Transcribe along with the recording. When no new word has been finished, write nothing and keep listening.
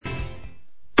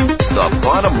the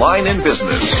bottom line in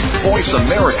business. Voice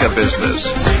America Business.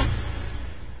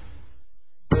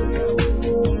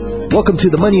 Welcome to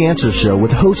the Money Answer Show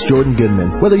with host Jordan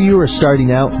Goodman. Whether you are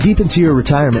starting out, deep into your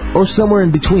retirement, or somewhere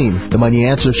in between, the Money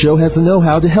Answer Show has the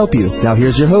know-how to help you. Now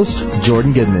here's your host,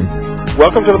 Jordan Goodman.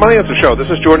 Welcome to the Money Answer Show. This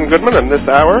is Jordan Goodman, and this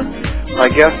hour, my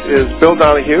guest is Bill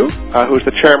Donoghue, who's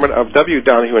the chairman of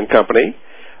Donoghue & Company,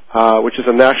 which is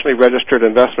a nationally registered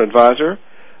investment advisor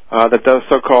that does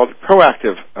so-called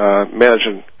proactive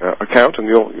managing accounts, and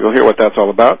you'll hear what that's all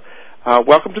about.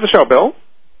 Welcome to the show, Bill.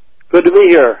 Good to be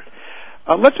here.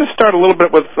 Let's just start a little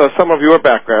bit with some of your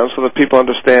background so that people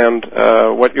understand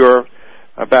what your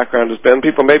background has been.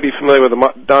 People may be familiar with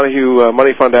the Donoghue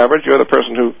Money Fund Average. You're the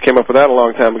person who came up with that a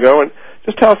long time ago. And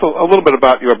just tell us a little bit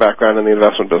about your background in the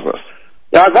investment business.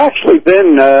 Yeah, I've actually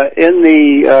been in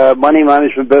the money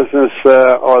management business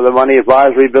or the money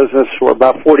advisory business for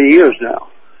about 40 years now.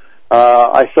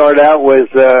 I started out with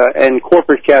in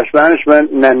corporate cash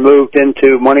management and then moved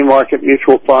into money market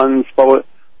mutual funds,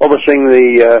 publishing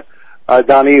the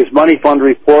Donoghue's Money Fund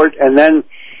Report, and then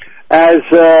as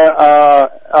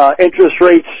interest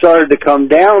rates started to come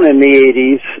down in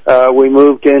the 80s, we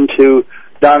moved into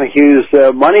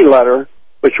Donoghue's Money Letter,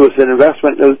 which was an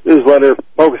investment newsletter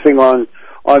focusing on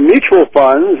mutual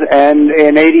funds, and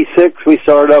in 86 we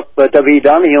started up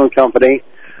Donoghue & Company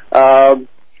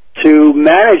to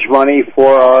manage money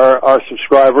for our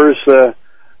subscribers.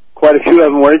 Quite a few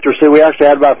of them were interested. We actually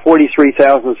had about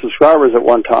 43,000 subscribers at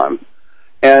one time.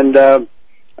 And it's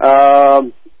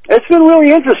been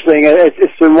really interesting.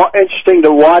 It's been interesting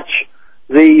to watch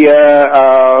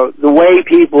the way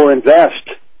people invest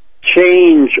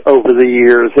change over the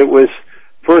years. It was,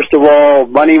 first of all,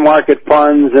 money market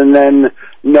funds, and then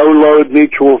no-load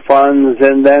mutual funds,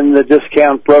 and then the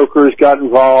discount brokers got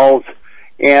involved.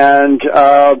 And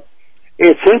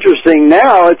it's interesting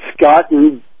now. It's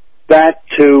gotten back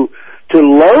to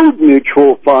load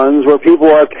mutual funds where people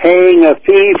are paying a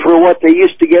fee for what they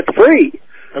used to get free.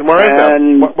 And why is that?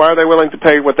 Why are they willing to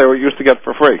pay what they were used to get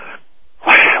for free?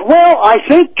 Well, I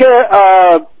think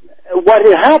what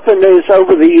had happened is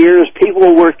over the years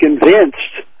people were convinced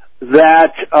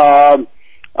that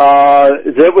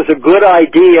there was a good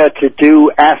idea to do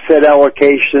asset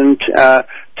allocation, to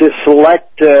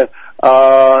select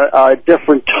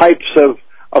different types of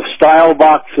style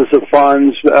boxes of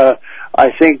funds. I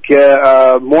think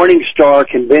Morningstar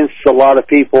convinced a lot of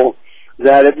people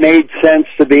that it made sense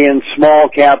to be in small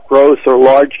cap growth or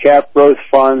large cap growth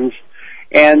funds,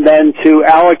 and then to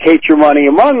allocate your money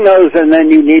among those, and then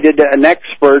you needed an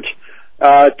expert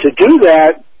to do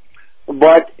that.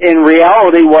 But in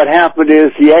reality, what happened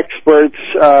is the experts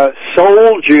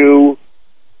sold you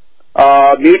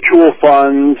mutual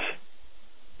funds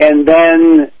and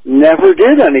then never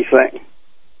did anything.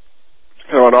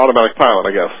 So an automatic pilot,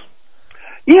 I guess.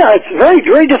 Yeah, it's very,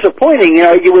 very disappointing. You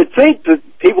know, you would think that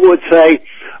people would say,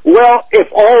 well,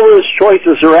 if all those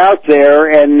choices are out there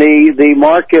and the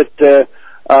market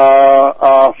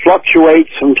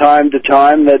fluctuates from time to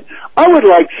time, that I would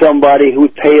like somebody who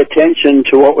would pay attention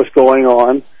to what was going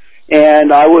on,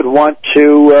 and I would want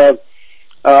to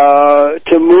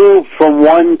move from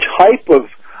one type of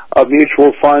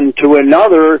mutual fund to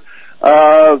another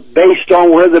based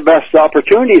on where the best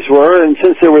opportunities were. And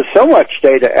since there was so much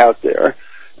data out there,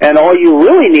 and all you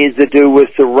really needed to do was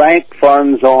to rank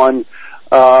funds on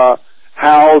how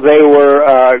they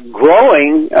were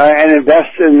growing and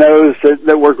invest in those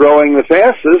that were growing the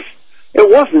fastest, it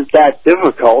wasn't that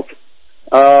difficult.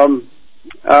 But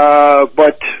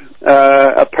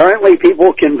apparently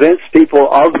people convinced people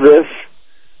of this,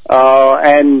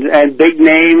 and big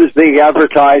names, big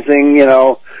advertising, you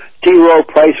know, T. Rowe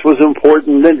Price was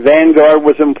important, and Vanguard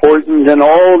was important, and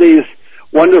all these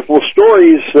wonderful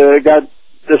stories got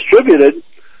distributed.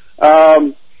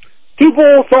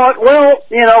 People thought, well,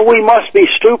 you know, we must be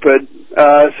stupid,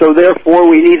 so therefore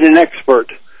we need an expert.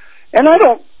 And I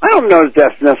don't know if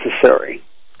that's necessary.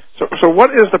 So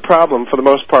what is the problem, for the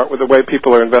most part, with the way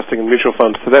people are investing in mutual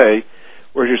funds today,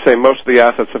 where you say most of the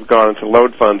assets have gone into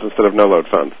load funds instead of no-load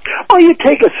funds? Oh, you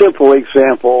take a simple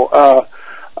example.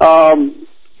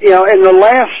 You know, in the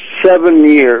last 7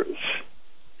 years,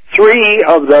 3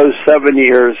 of those 7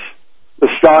 years, the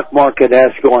stock market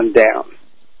has gone down.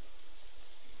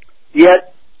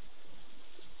 Yet,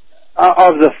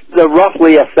 of the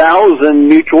roughly 1,000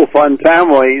 mutual fund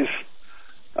families,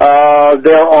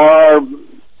 there are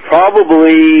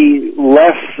probably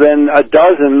less than a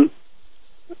dozen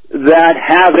that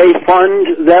have a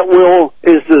fund that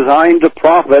is designed to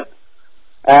profit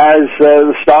as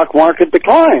the stock market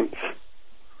declines.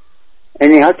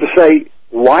 And you have to say,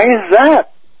 why is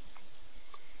that?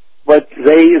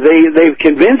 they've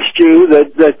convinced you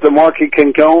that the market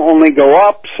can only go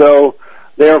up, so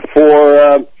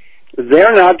therefore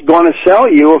they're not going to sell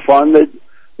you a fund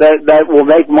that will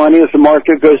make money as the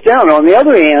market goes down. On the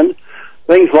other hand,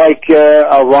 things like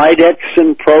RIDEX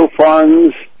and Pro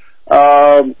funds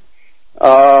are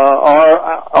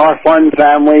fund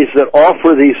families that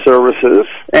offer these services,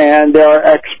 and there are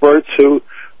experts who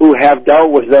have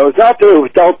dealt with those. Not that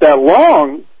who've dealt that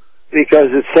long, because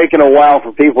it's taken a while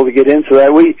for people to get into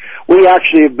that. We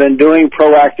actually have been doing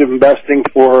proactive investing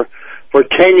for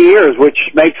 10 years, which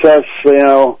makes us,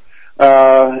 we've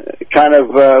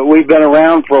been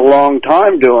around for a long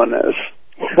time doing this.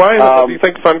 Why do you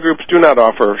think fund groups do not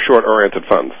offer short-oriented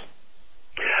funds?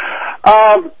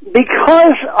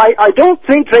 Because I don't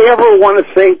think they ever want to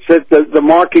think that the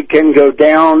market can go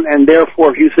down, and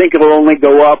therefore if you think it'll only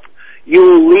go up,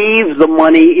 you leave the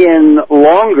money in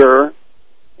longer,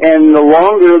 and the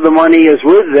longer the money is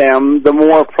with them, the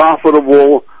more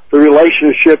profitable the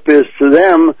relationship is to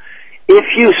them. If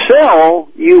you sell,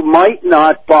 you might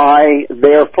not buy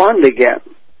their fund again.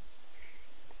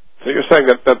 So you're saying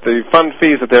that the fund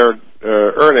fees that they're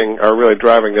earning are really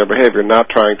driving their behavior, not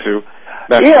trying to...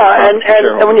 Yeah, and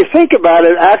when you think about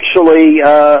it, actually,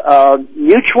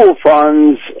 mutual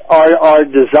funds are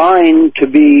designed to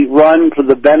be run for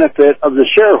the benefit of the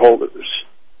shareholders.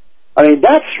 I mean,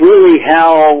 that's really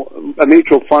how a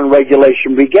mutual fund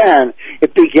regulation began.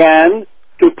 It began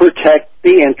to protect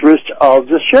the interest of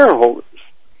the shareholders.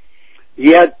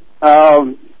 Yet, I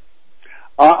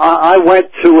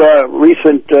went to a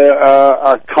recent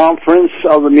conference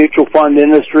of the mutual fund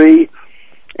industry,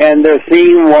 and their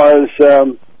theme was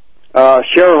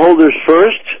shareholders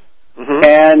first,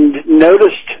 and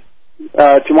noticed,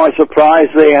 to my surprise,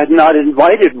 they had not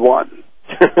invited one.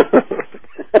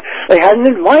 They hadn't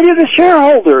invited a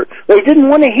shareholder. They didn't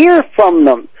want to hear from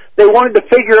them. They wanted to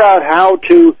figure out how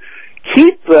to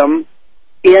keep them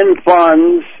in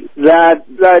funds that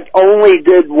only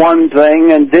did one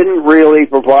thing and didn't really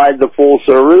provide the full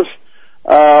service,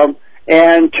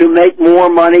 and to make more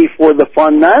money for the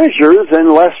fund managers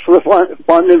and less for the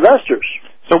fund investors.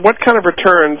 So what kind of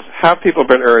returns have people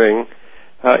been earning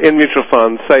in mutual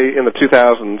funds, say in the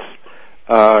 2000s,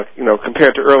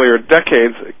 compared to earlier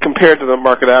decades, compared to the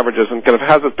market averages, and kind of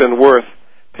has it been worth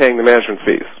paying the management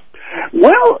fees?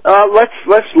 Well,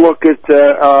 let's look at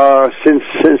since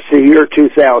the year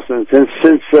 2000, since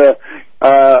the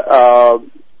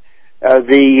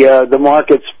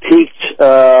markets peaked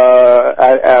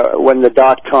when the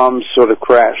dot-coms sort of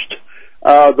crashed.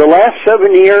 The last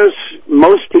 7 years,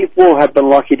 most people have been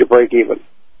lucky to break even.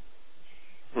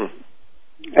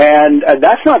 And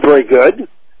that's not very good.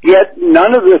 Yet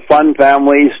none of the fund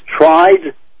families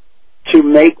tried to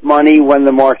make money when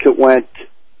the market went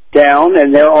down,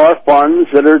 and there are funds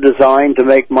that are designed to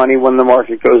make money when the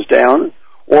market goes down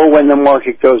or when the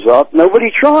market goes up.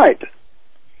 Nobody tried.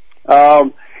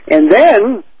 And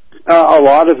then a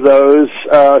lot of those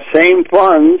same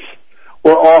funds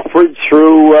were offered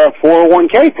through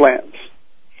 401k plans.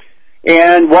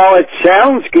 And while it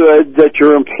sounds good that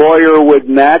your employer would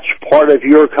match part of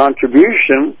your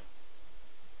contribution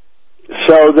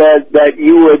so that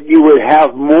you would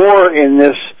have more in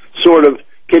this sort of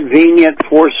convenient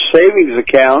forced savings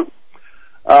account,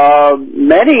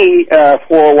 many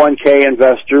 401k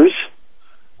investors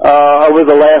over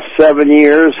the last 7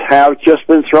 years have just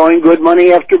been throwing good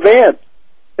money after bad.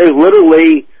 They've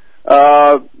literally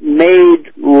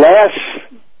made less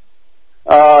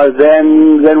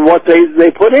than what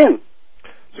they put in.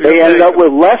 So they ended up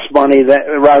with less money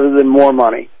rather than more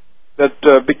money. That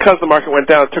because the market went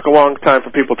down, it took a long time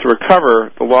for people to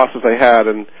recover the losses they had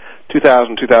in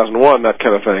 2000, 2001, that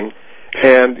kind of thing.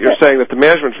 And you're saying that the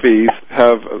management fees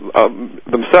have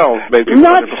themselves made people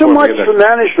not so much the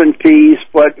management fees,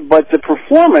 but the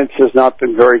performance has not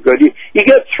been very good. You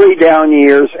get 3 down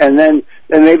years, and then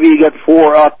maybe you get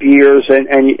 4 up years,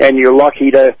 and you're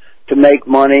lucky to make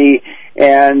money,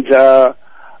 and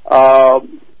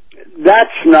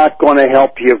that's not going to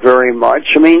help you very much.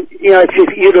 I mean,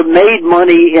 if you'd have made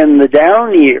money in the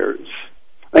down years,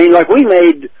 I mean, like we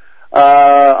made,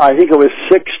 I think it was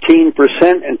 16%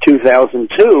 in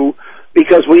 2002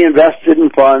 because we invested in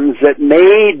funds that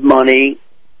made money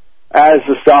as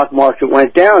the stock market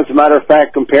went down. As a matter of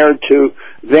fact, compared to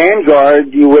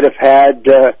Vanguard, you would have had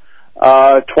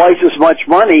twice as much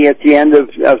money at the end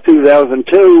of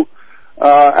 2002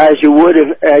 as you would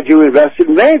have had you invested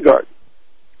in Vanguard.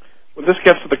 Well, this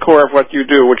gets to the core of what you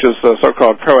do, which is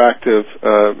so-called proactive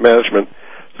management.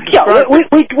 Yeah,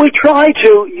 we try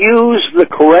to use the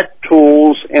correct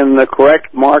tools in the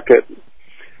correct market,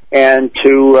 and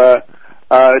to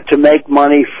make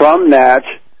money from that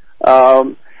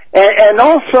And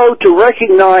also to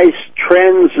recognize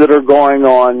trends that are going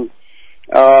on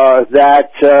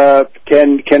that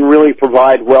can really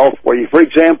provide wealth for you. For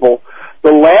example,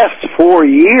 the last 4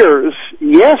 years,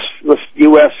 yes, the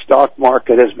U.S. stock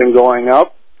market has been going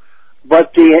up,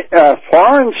 but the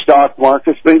foreign stock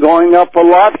market's been going up a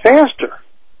lot faster.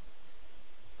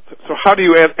 So how do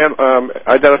you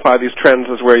identify these trends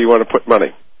as where you want to put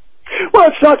money? Well,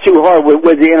 it's not too hard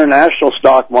with the international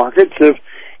stock markets.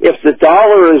 If the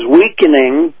dollar is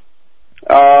weakening,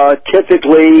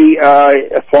 typically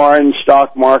foreign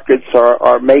stock markets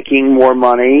are making more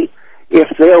money. If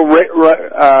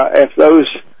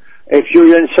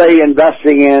you're say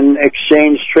investing in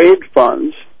exchange trade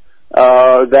funds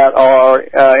that are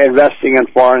investing in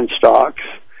foreign stocks,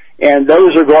 and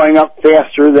those are going up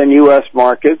faster than U.S.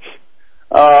 markets,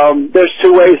 there's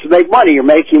two ways to make money. You're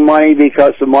making money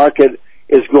because the market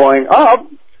is going up,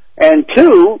 and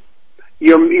two,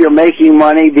 you're making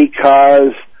money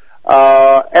because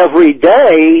every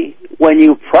day when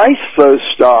you price those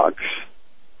stocks,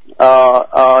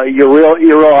 you're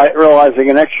realizing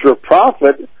an extra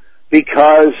profit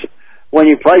because when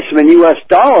you price them in U.S.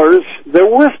 dollars, they're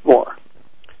worth more.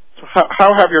 So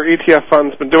how have your ETF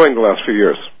funds been doing the last few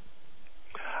years?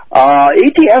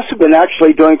 ETFs have been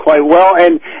actually doing quite well,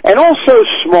 and also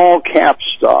small cap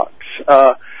stocks.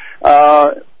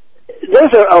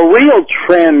 There's a real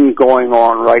trend going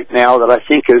on right now that I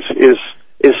think is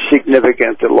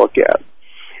significant to look at,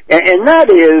 and that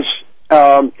is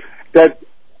that.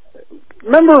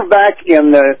 Remember back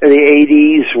in the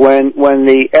 80s when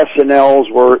the S&Ls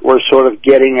were sort of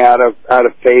getting out of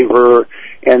favor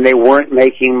and they weren't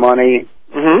making money?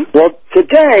 Mm-hmm. Well,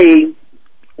 today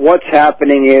what's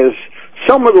happening is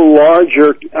some of the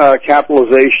larger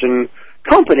capitalization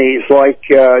companies like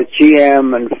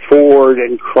GM and Ford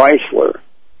and Chrysler.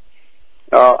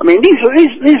 I mean, these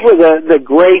were the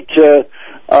great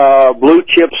blue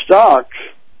chip stocks.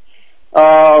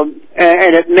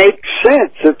 And it makes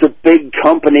sense that the big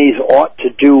companies ought to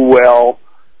do well.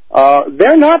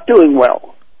 They're not doing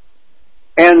well.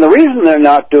 And the reason they're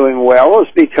not doing well is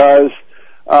because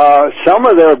some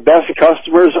of their best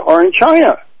customers are in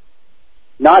China,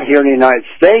 not here in the United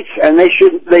States, and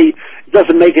it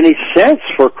doesn't make any sense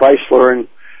for Chrysler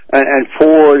and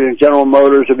Ford and General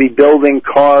Motors to be building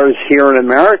cars here in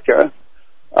America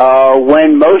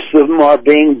when most of them are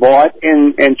being bought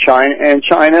in China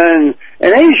and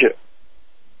Asia.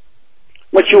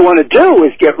 What you want to do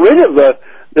is get rid of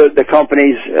the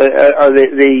companies or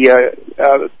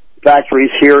the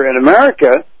factories here in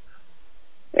America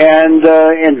and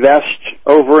invest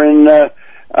over in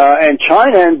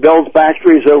China and build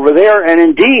factories over there. And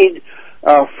indeed,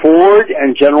 Ford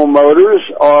and General Motors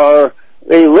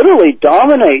they literally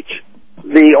dominate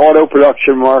the auto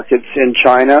production markets in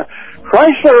China.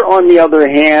 Chrysler, on the other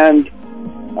hand,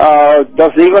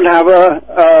 doesn't even have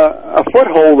a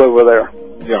foothold over there.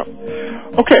 Yeah.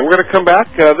 Okay, we're going to come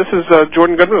back. This is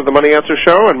Jordan Goodman of the Money Answer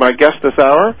Show, and my guest this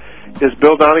hour is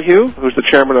Bill Donoghue, who's the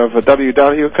chairman of W.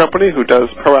 Donoghue Company, who does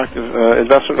proactive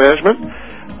investment management.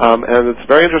 And it's a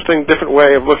very interesting, different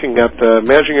way of looking at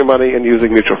managing your money and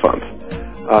using mutual funds.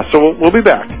 So we'll be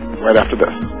back right after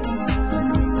this.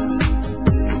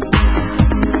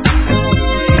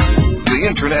 The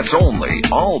Internet's only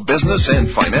all-business and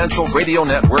financial radio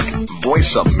network,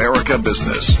 Voice America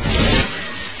Business.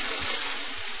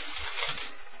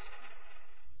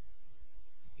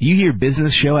 You hear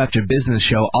business show after business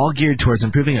show, all geared towards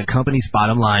improving a company's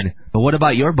bottom line. But what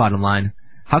about your bottom line?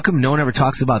 How come no one ever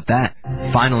talks about that?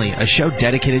 Finally, a show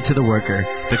dedicated to the worker.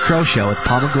 The Crow Show with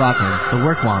Paul McLaughlin, the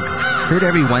Work Wonk. Heard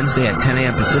every Wednesday at 10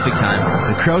 a.m. Pacific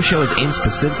Time, the Crow Show is aimed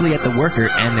specifically at the worker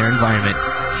and their environment.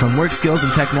 From work skills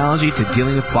and technology to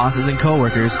dealing with bosses and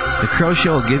coworkers, the Crow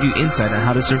Show will give you insight on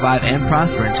how to survive and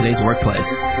prosper in today's workplace.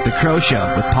 The Crow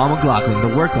Show with Paul McLaughlin,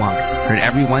 the Work Wonk. Heard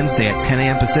every Wednesday at 10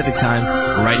 a.m. Pacific Time,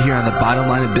 right here on the Bottom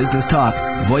Line of Business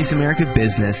Talk, Voice America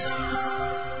Business.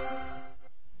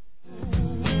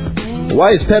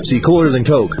 Why is Pepsi cooler than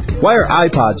Coke? Why are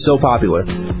iPods so popular?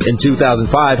 In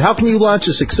 2005, how can you launch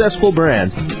a successful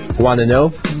brand? Want to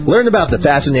know? Learn about the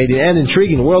fascinating and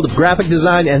intriguing world of graphic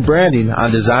design and branding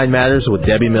on Design Matters with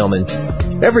Debbie Millman.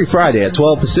 Every Friday at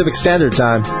 12 Pacific Standard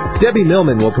Time, Debbie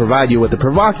Millman will provide you with a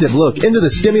provocative look into the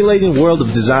stimulating world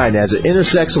of design as it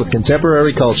intersects with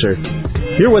contemporary culture.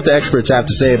 Hear what the experts have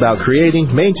to say about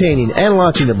creating, maintaining, and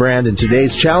launching a brand in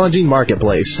today's challenging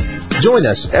marketplace. Join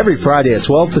us every Friday at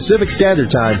 12 Pacific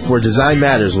Standard Time for Design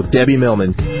Matters with Debbie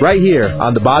Millman, right here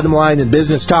on the Bottom Line in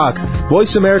Business Talk,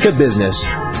 Voice America Business.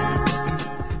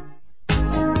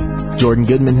 Jordan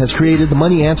Goodman has created the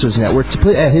Money Answers Network to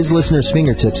put at his listeners'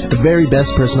 fingertips the very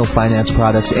best personal finance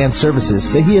products and services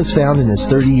that he has found in his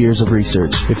 30 years of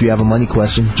research. If you have a money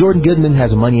question, Jordan Goodman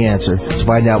has a money answer. To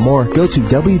find out more, go to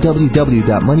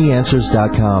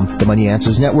www.moneyanswers.com. The Money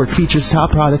Answers Network features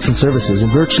top products and services in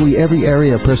virtually every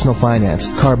area of personal finance,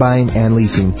 car buying and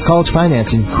leasing, college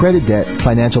financing, credit debt,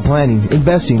 financial planning,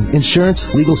 investing,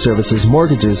 insurance, legal services,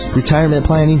 mortgages, retirement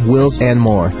planning, wills, and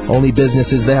more. Only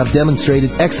businesses that have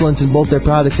demonstrated excellence in both their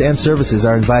products and services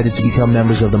are invited to become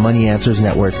members of the Money Answers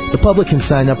Network. The public can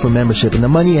sign up for membership in the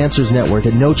Money Answers Network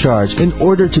at no charge in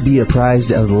order to be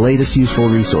apprised of the latest useful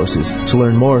resources. To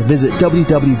learn more, visit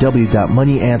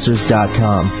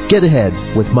www.moneyanswers.com. Get ahead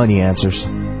with Money Answers.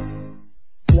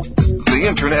 The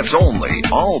Internet's only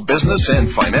all-business and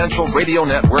financial radio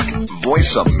network,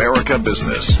 Voice America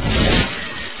Business.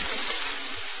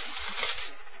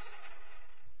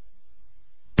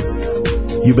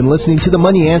 You've been listening to the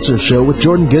Money Answers Show with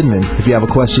Jordan Goodman. If you have a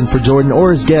question for Jordan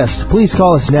or his guest, please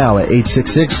call us now at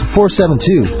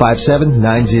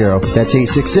 866-472-5790. That's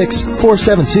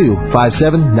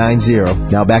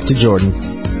 866-472-5790. Now back to Jordan.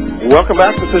 Welcome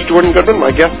back. This is Jordan Goodman.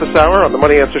 My guest this hour on the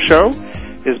Money Answers Show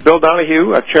is Bill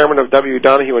Donoghue, chairman of W.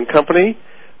 Donoghue & Company,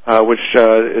 which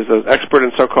is an expert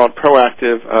in so-called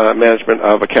proactive management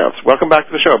of accounts. Welcome back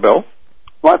to the show, Bill.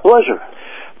 My pleasure.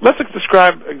 Let's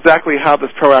describe exactly how this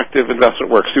proactive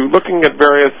investment works. You're looking at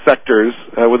various sectors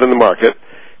within the market,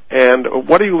 and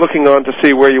what are you looking on to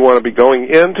see where you want to be going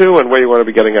into and where you want to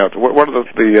be getting out? What are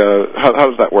how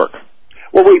does that work?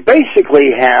 Well, we basically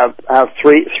have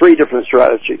three different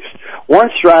strategies.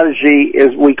 One strategy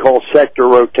is we call sector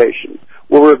rotation,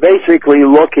 where we're basically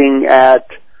looking at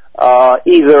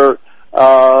either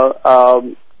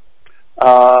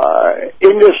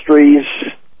industries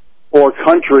or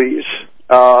countries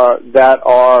that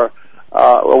are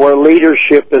where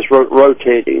leadership is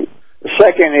rotating. The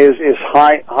second is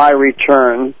high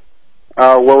return,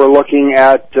 where we're looking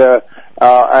at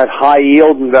high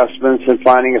yield investments and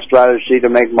finding a strategy to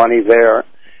make money there.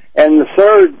 And the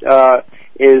third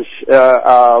is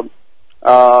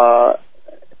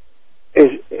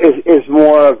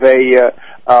more of a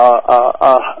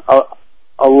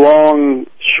long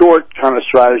short kind of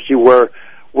strategy where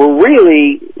we're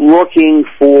really looking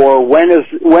for when is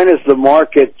the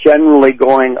market generally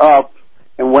going up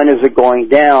and when is it going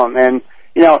down. And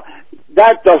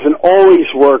that doesn't always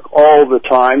work all the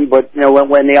time, but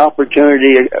when the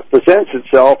opportunity presents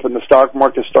itself and the stock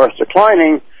market starts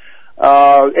declining,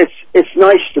 it's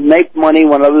nice to make money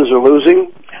when others are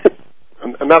losing.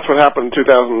 And that's what happened in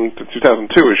 2000 to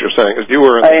 2002, as you're saying, as you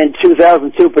were in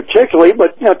 2002 particularly,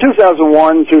 but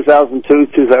 2001, 2002,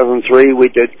 2003, we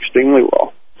did extremely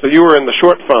well. So you were in the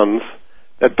short funds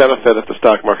that benefit if the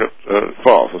stock market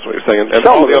falls. That's what you're saying, and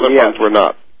all the other funds were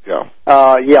not. Yeah.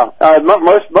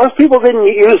 Most people didn't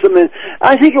use them, and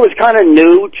I think it was kind of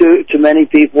new to many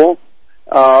people.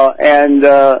 And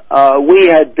we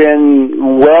had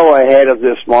been well ahead of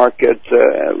this market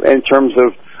in terms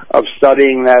of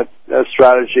studying that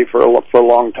strategy for a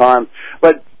long time.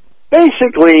 But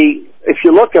basically, if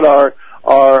you look at our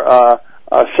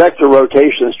sector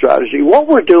rotation strategy, what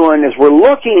we're doing is we're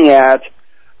looking at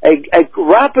a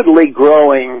rapidly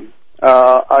growing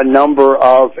a number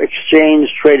of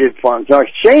exchange-traded funds. Now,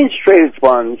 exchange-traded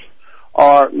funds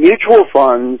are mutual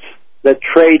funds that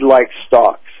trade like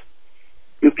stocks.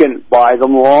 You can buy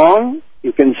them long,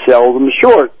 you can sell them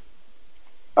short.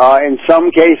 In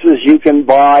some cases, you can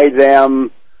buy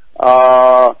them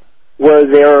where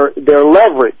they're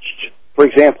leveraged. For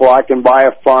example, I can buy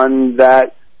a fund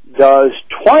that does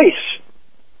twice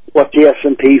what the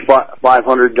S&P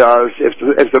 500 does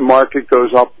if the market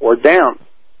goes up or down.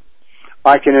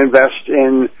 I can invest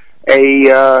in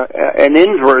an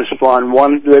inverse fund,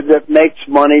 one that makes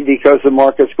money because the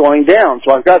market's going down.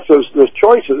 So I've got those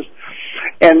choices,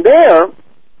 and there,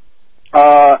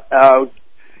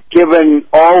 given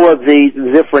all of the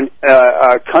different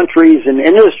countries and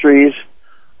industries,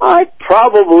 I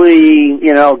probably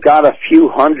got a few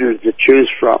hundred to choose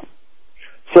from.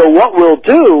 So what we'll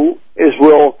do is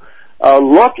we'll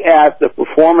look at the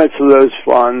performance of those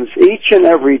funds each and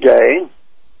every day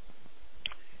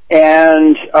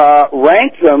and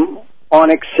rank them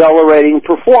on accelerating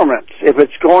performance. If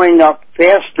it's going up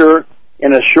faster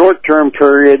in a short-term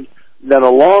period than a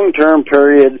long-term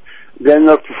period, then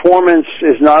the performance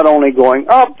is not only going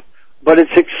up, but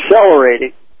it's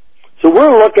accelerating. So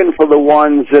we're looking for the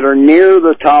ones that are near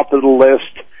the top of the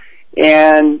list,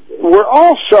 and we're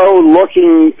also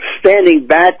standing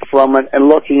back from it and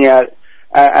looking at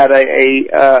as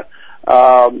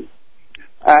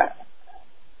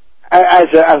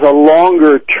a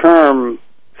longer term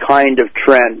kind of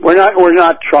trend. We're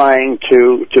not trying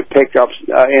to pick up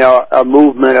a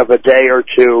movement of a day or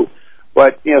two,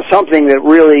 but something that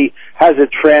really has a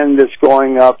trend that's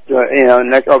going up over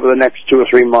the next 2 or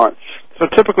 3 months. So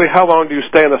typically, how long do you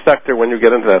stay in the sector when you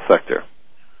get into that sector?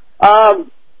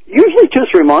 Usually 2 or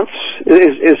 3 months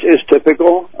is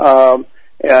typical.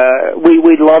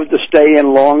 We'd love to stay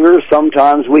in longer.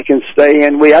 Sometimes we can stay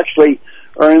in. We actually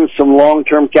earned some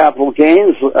long-term capital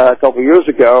gains a couple of years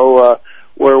ago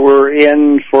where we're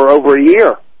in for over a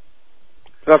year.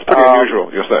 That's pretty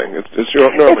unusual, you're saying. It's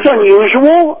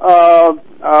unusual,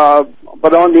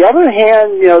 but on the other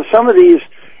hand, some of these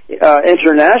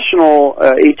international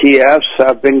ETFs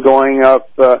have been going up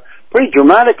pretty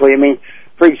dramatically. I mean,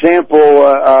 for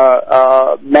example,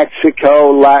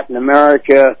 Mexico, Latin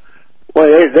America, well,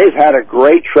 they've had a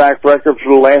great track record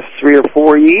for the last 3 or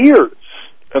 4 years.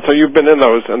 And so you've been in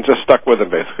those and just stuck with them,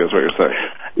 basically, is what you're saying.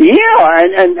 Yeah,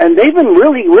 and they've been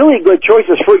really, really good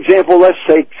choices. For example, let's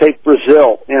take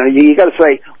Brazil. You got to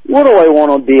say, what do I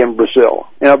want to be in Brazil?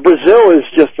 Brazil is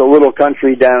just a little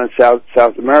country down in South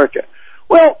America.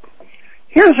 Well,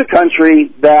 here's a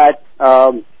country that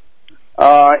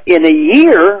in a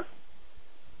year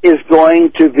is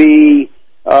going to be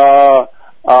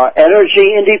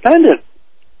energy independent.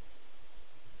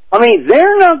 I mean,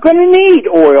 they're not going to need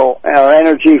oil or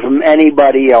energy from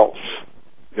anybody else.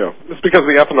 Yeah, it's because of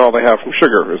the ethanol they have from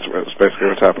sugar is basically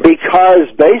what's happening. Because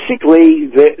basically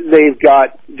they've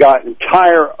got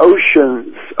entire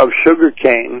oceans of sugar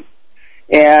cane,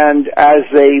 and as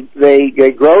they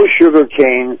grow sugar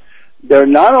cane, they're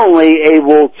not only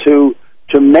able to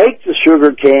make the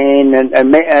sugar cane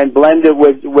and blend it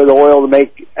with oil to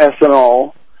make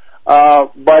ethanol,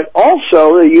 but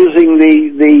also they're using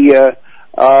the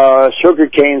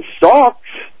sugarcane stalks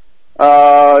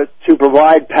to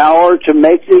provide power to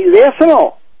make the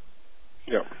ethanol.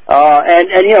 Yeah. And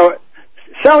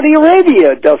Saudi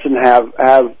Arabia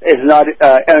is not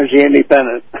energy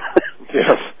independent.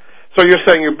 Yes. So you're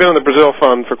saying you've been in the Brazil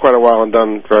fund for quite a while and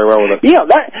done very well with it. Yeah,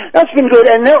 that's been good,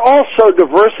 and they're also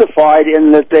diversified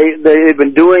in that they've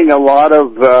been doing a lot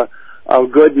of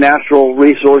good natural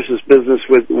resources business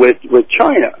with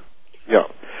China. Yeah.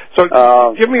 So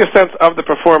give me a sense of the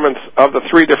performance of the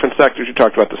 3 different sectors you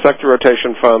talked about: the sector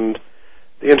rotation fund,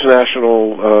 the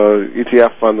international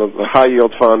ETF fund, the high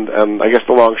yield fund, and I guess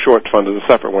the long short fund is a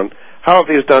separate one. How have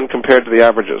these done compared to the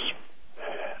averages?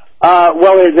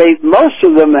 Well, most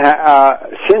of them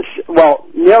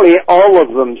nearly all of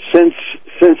them since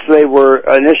they were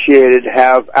initiated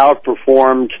have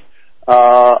outperformed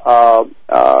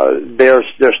their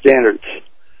standards.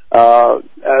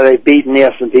 They've beaten the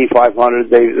S&P 500.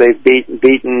 They've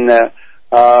beaten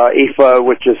IFA,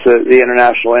 which is the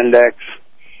international index,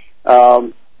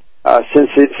 since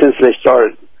they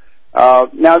started.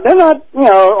 Now they're not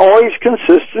always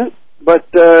consistent, but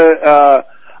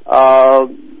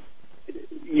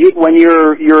when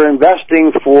you're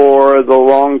investing for the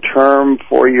long term,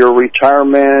 for your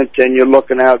retirement, and you're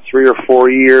looking out 3 or 4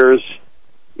 years,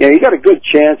 you got a good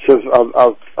chance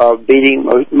of beating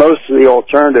most of the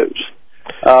alternatives.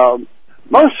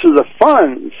 Most of the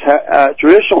funds,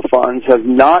 traditional funds, have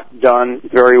not done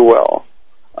very well.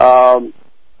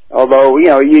 Although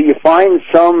you find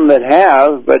some that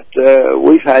have, but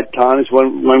we've had times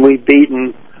when we've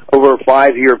beaten over a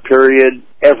 5-year period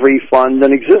every fund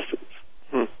in existence.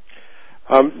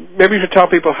 Maybe you should tell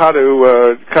people how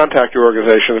to contact your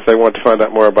organization if they want to find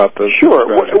out more about this. Sure.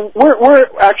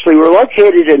 We're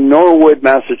located in Norwood,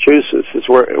 Massachusetts. Is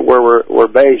where we're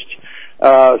based.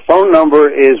 Phone number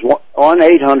is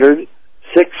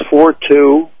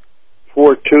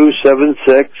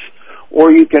 1-800-642-4276,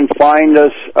 or you can find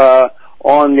us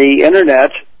on the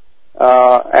internet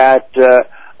at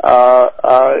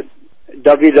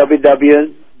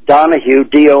www.donoghue,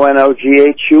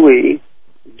 DONOGHUE.com.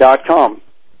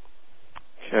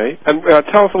 Okay. And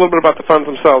tell us a little bit about the funds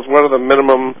themselves. What are the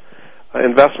minimum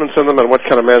investments in them, and what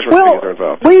kind of management fees are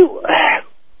involved?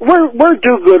 We're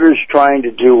do-gooders trying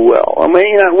to do well. I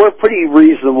mean, we're pretty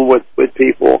reasonable with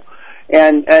people,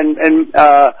 and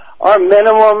our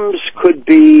minimums could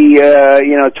be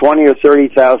 $20,000 or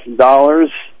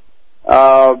 $30,000.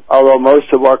 Although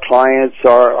most of our clients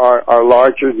are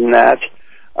larger than that.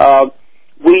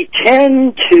 We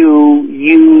tend to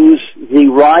use the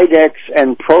RIDEX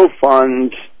and Pro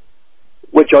funds,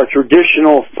 which are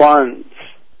traditional funds,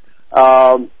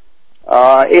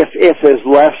 if there's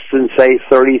less than, say,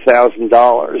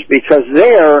 $30,000, because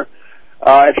there,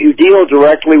 if you deal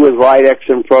directly with RIDEX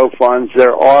and Pro funds,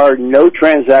 there are no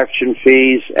transaction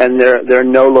fees and there are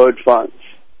no load funds.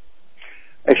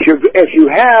 If you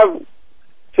have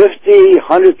 $50,000,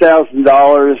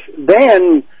 $100,000,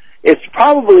 then it's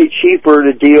probably cheaper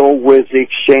to deal with the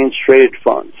exchange traded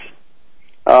funds,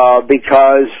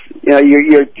 because,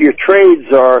 your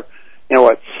trades are,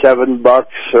 $7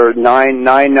 or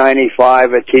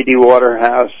 $9.95 at TD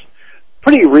Waterhouse.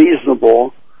 Pretty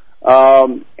reasonable.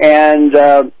 That's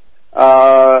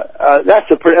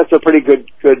a pretty good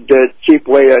cheap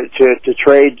way to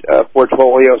trade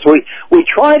portfolios. So we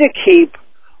try to keep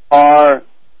our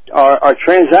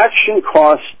transaction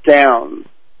costs down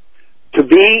to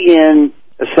be in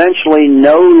essentially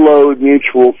no load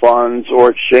mutual funds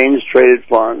or exchange traded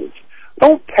funds.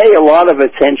 Don't pay a lot of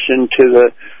attention to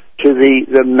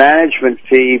the management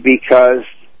fee because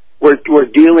we're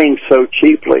dealing so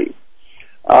cheaply.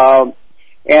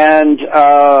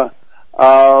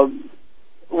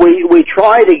 We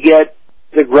try to get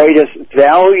the greatest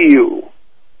value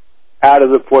out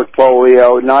of the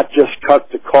portfolio, not just cut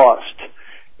the cost.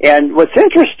 And what's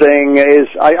interesting is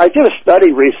I did a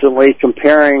study recently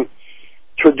comparing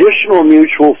traditional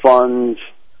mutual funds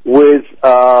with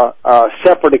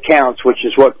separate accounts, which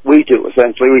is what we do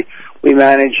essentially. We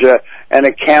manage an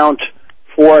account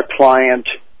for a client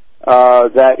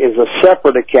that is a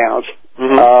separate account.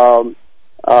 Mm-hmm.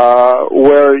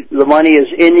 Where the money is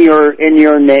in your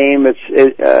name,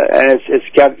 it's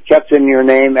kept in your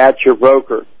name at your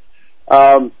broker,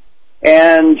 and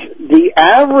the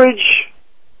average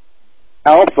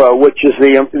alpha, which is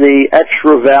the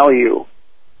extra value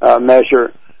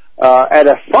measure at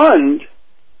a fund,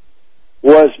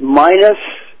 was minus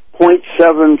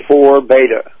 0.74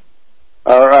 beta,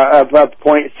 or about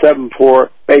 0.74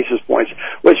 basis points,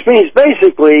 which means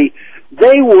basically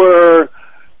they were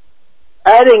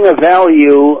adding a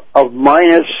value of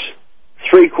minus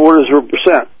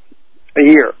 0.75% a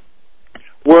year,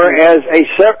 whereas a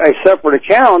separate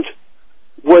account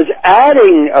was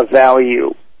adding a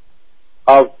value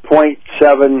of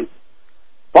 0.75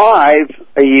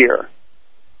 a year.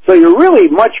 So you're really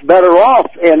much better off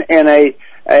in a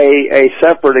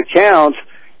separate account,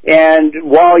 and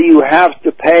while you have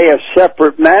to pay a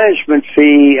separate management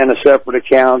fee in a separate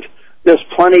account, there's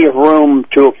plenty of room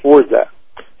to afford that.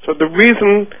 So the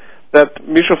reason that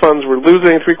mutual funds were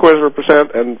losing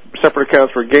 0.75% and separate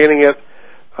accounts were gaining it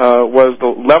was the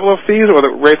level of fees or the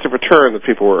rates of return that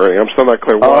people were earning? I'm still not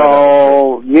clear why.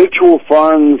 Oh, mutual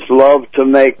funds love to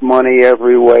make money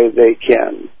every way they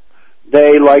can.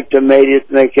 They like to make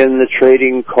in the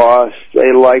trading costs.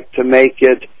 They like to make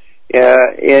it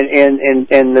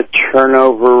in the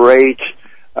turnover rate.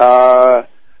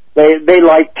 They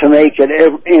like to make it,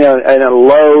 in a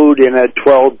load, in a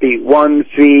 12B1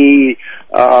 fee.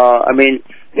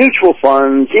 Mutual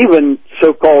funds, even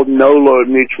so-called no-load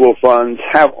mutual funds,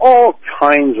 have all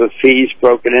kinds of fees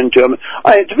broken into them.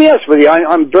 To be honest with you,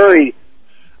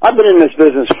 I've been in this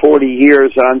business 40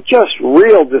 years, and I'm just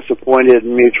real disappointed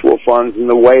in mutual funds and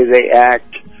the way they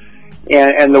act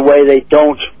and the way they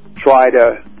don't try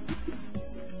to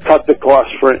cut the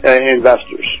costs for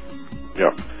investors.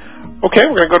 Yeah. Okay,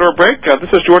 we're going to go to a break. This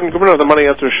is Jordan Goodman of the Money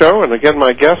Answer Show, and again,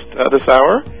 my guest this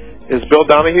hour is Bill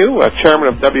Donoghue, chairman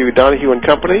of W. Donoghue and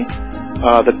Company,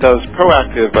 that does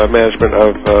proactive management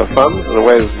of funds in a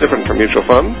way that's different from mutual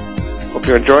funds. Hope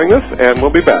you're enjoying this, and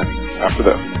we'll be back after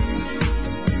this.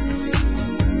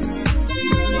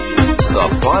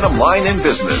 The bottom line in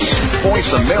business.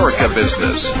 Voice America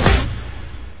Business.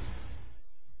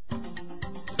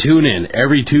 Tune in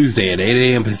every Tuesday at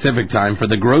 8 a.m. Pacific Time for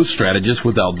The Growth Strategist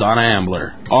with Eldonna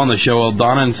Ambler. On the show,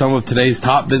 Eldonna and some of today's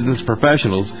top business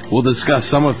professionals will discuss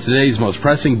some of today's most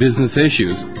pressing business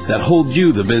issues that hold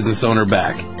you, the business owner,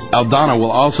 back. Eldonna will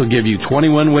also give you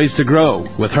 21 ways to grow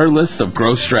with her list of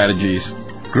growth strategies.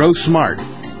 Grow smart,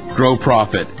 grow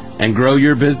profit, and grow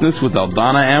your business with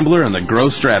Eldonna Ambler and The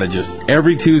Growth Strategist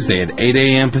every Tuesday at 8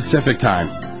 a.m. Pacific Time,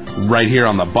 right here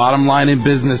on the Bottom Line in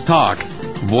Business Talk,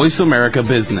 Voice America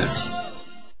Business.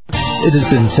 It has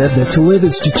been said that to live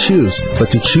is to choose,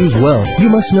 but to choose well, you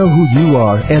must know who you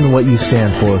are and what you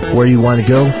stand for, where you want to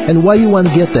go, and why you want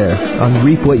to get there. On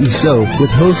Reap What You Sow, with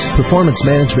host, performance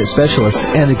management specialist,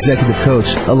 and executive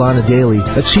coach Alana Daly,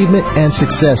 achievement and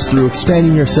success through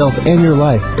expanding yourself and your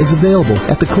life is available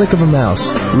at the click of a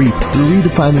mouse. Reap through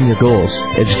redefining your goals.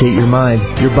 Educate your mind,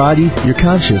 your body, your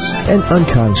conscious, and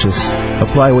unconscious.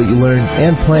 Apply what you learn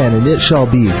and plan, and it shall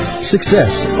be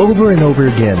success over and over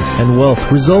again, and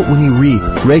wealth result when you reap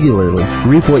regularly.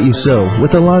 Reap What You Sow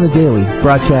with Alana Daly,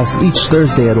 broadcast each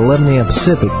Thursday at 11 a.m.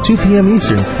 Pacific, 2 p.m.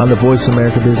 Eastern on the Voice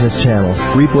America Business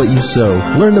Channel. Reap What You Sow.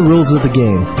 Learn the rules of the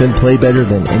game, then play better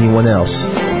than anyone else.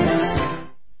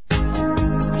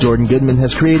 Jordan Goodman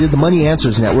has created the Money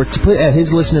Answers Network to put at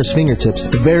his listeners' fingertips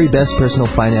the very best personal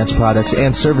finance products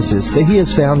and services that he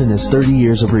has found in his 30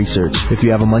 years of research. If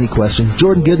you have a money question,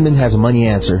 Jordan Goodman has a money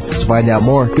answer. To find out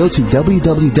more, go to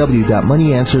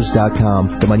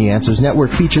www.moneyanswers.com. The Money Answers Network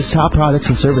features top products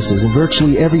and services in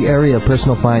virtually every area of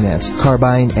personal finance, car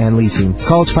buying and leasing,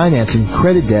 college financing,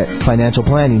 credit debt, financial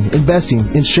planning,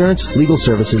 investing, insurance, legal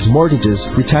services, mortgages,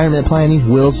 retirement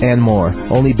planning, wills, and more.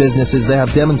 Only businesses that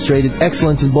have demonstrated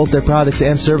excellence in both their products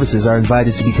and services are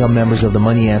invited to become members of the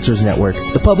Money Answers Network.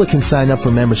 The public can sign up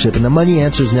for membership in the Money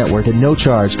Answers Network at no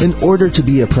charge in order to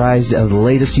be apprised of the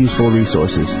latest useful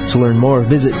resources. To learn more,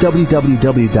 visit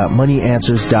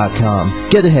www.moneyanswers.com.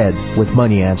 Get ahead with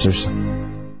Money Answers.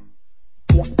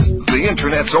 The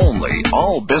Internet's only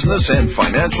all-business and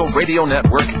financial radio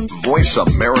network, Voice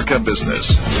America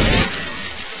Business.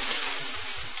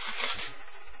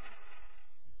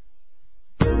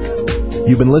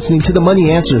 You've been listening to the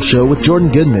Money Answers Show with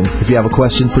Jordan Goodman. If you have a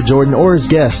question for Jordan or his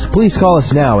guest, please call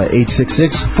us now at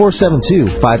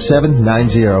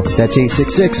 866-472-5790. That's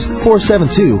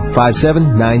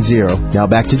 866-472-5790. Now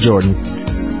back to Jordan.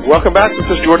 Welcome back. This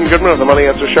is Jordan Goodman of the Money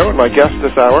Answers Show, and my guest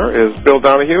this hour is Bill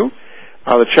Donoghue,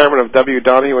 the chairman of W.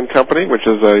 Donoghue and Company, which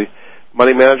is a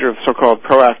money manager of so-called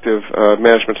proactive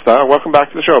management style. Welcome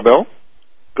back to the show, Bill.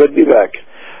 Good to be back.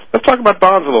 Let's talk about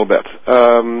bonds a little bit.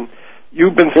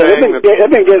 You've been saying that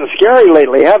they've been getting scary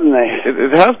lately, haven't they?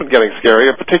 It has been getting scary,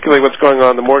 particularly what's going on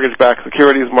in the mortgage-backed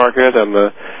securities market and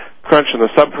the crunch in the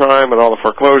subprime and all the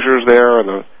foreclosures there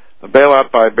and the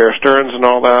bailout by Bear Stearns and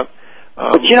all that.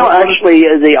 But actually,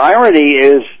 the irony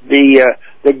is the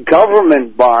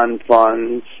government bond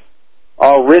funds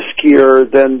are riskier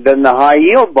than the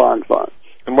high-yield bond funds.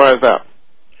 And why is that?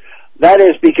 That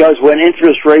is because when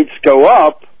interest rates go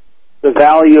up, the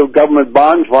value of government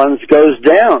bond funds goes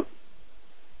down.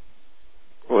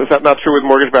 Well, is that not true with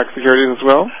mortgage-backed securities as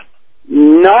well?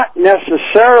 Not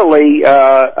necessarily.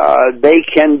 They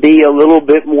can be a little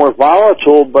bit more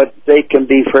volatile, but they can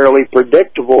be fairly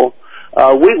predictable.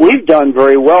 We've done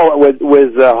very well with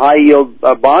high-yield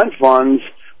bond funds.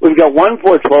 We've got one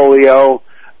portfolio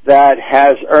that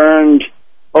has earned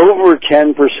over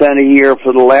 10% a year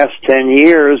for the last 10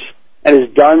 years and has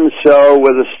done so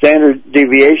with a standard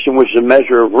deviation, which is a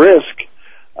measure of risk,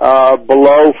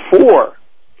 below 4.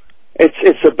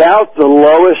 It's about the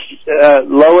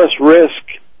lowest risk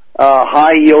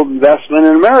high yield investment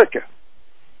in America.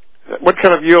 What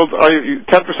kind of yields are you?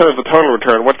 10% is the total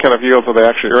return. What kind of yields are they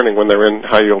actually earning when they're in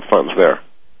high yield funds there?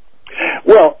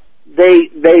 Well,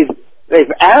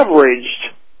 they've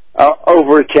averaged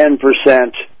over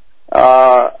 10%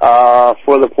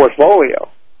 for the portfolio,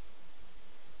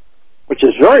 which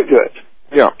is very good.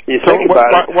 Yeah. You think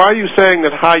about it. Why are you saying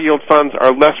that high yield funds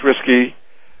are less risky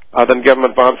than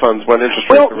government bond funds when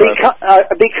interest rates are rising?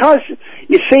 Because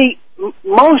you see,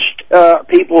 most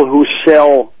people who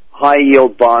sell high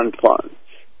yield bond funds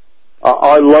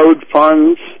are load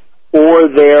funds, or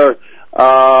they're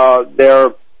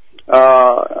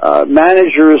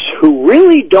managers who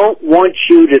really don't want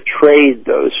you to trade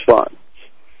those funds.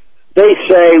 They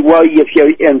say, well, if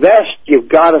you invest, you've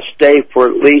got to stay for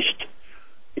at least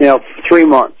 3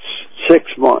 months,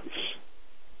 6 months,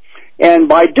 and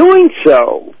by doing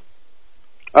so,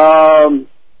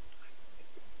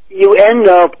 you end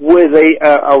up with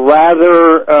a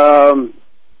rather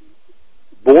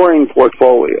boring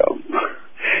portfolio.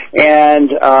 And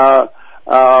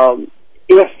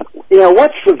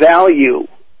what's the value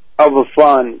of a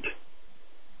fund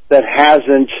that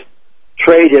hasn't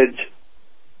traded,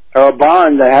 or a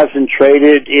bond that hasn't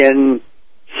traded in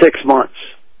 6 months?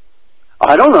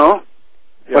 I don't know.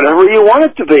 Yeah. Whatever you want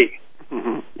it to be.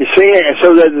 Mm-hmm. You see,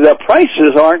 so the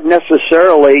prices aren't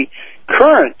necessarily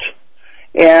current,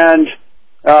 and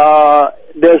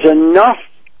there's enough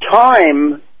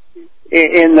time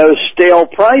in those stale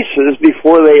prices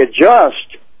before they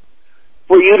adjust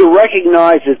for you to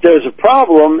recognize that there's a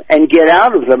problem and get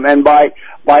out of them. And by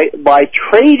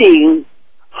trading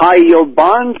high yield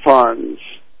bond funds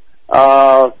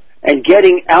and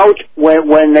getting out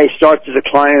when they start to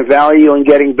decline in value and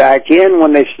getting back in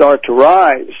when they start to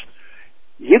rise,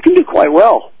 you can do quite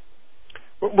well.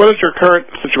 What is your current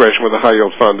situation with a high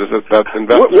yield fund? Is it that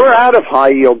investment? We're out of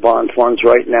high yield bond funds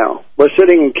right now. We're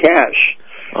sitting in cash,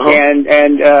 and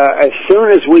as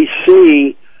soon as we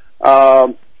see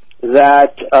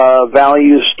that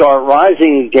values start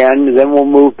rising again, then we'll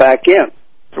move back in.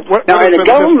 So now, in a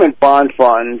government bond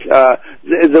fund,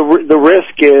 the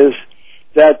risk is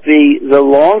that the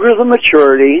longer the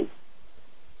maturity,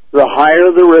 the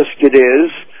higher the risk it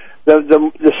is.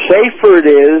 The safer it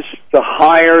is, the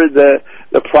higher the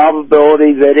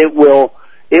probability that it will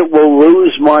it will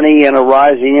lose money in a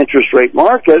rising interest rate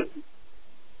market.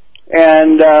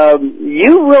 And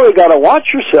you really got to watch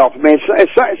yourself. I mean,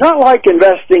 it's not like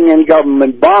investing in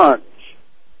government bonds.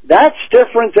 That's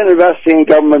different than investing in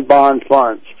government bond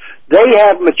funds. They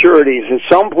have maturities. At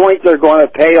some point, they're going to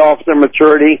pay off their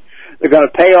maturity. They're going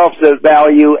to pay off the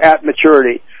value at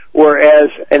maturity. Whereas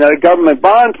in a government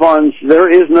bond funds, there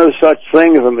is no such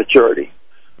thing as a maturity.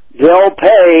 They'll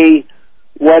pay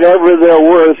whatever they're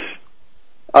worth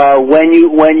when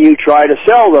you try to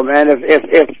sell them. And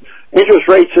if interest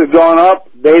rates have gone up,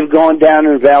 they've gone down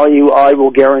in value, I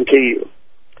will guarantee you.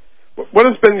 What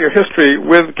has been your history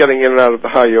with getting in and out of the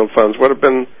high-yield funds? What have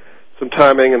been some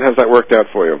timing, and has that worked out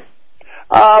for you?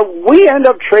 We end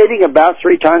up trading about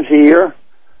 3 times a year.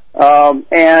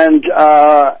 And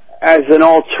as an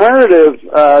alternative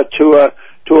to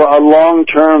a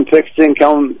long-term fixed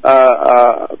income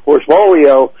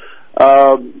portfolio,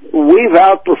 we've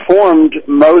outperformed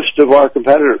most of our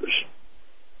competitors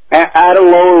at a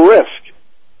lower risk.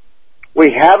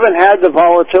 We haven't had the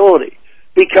volatility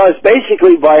because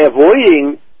basically by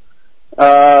avoiding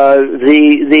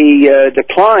the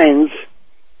declines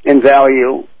in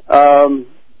value,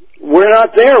 we're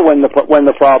not there when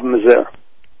the problem is there.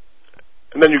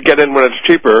 And then you get in when it's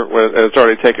cheaper, when it's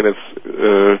already taken its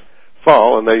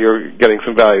fall, and then you're getting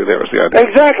some value there, is the idea.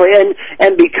 Exactly,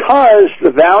 and because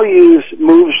the values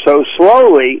move so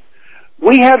slowly,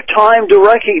 we have time to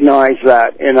recognize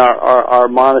that in our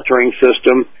monitoring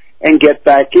system and get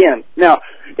back in. Now,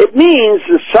 it means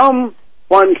that some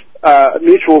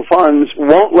mutual funds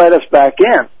won't let us back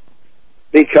in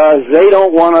because they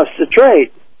don't want us to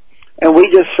trade. And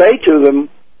we just say to them,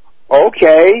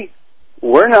 okay,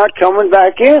 we're not coming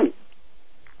back in.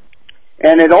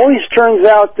 And it always turns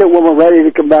out that when we're ready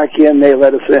to come back in, they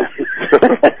let us in.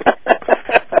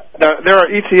 Now, there are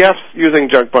ETFs using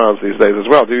junk bonds these days as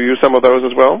well. Do you use some of those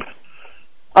as well?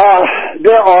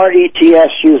 There are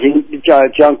ETFs using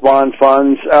junk bond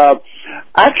funds.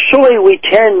 Actually, we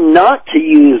tend not to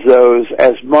use those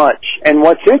as much. And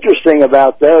what's interesting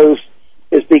about those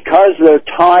is because they're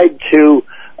tied to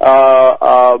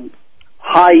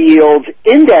high-yield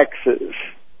indexes,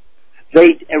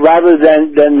 rather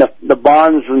than the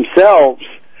bonds themselves,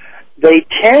 they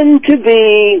tend to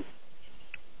be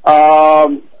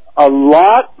a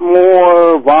lot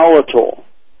more volatile,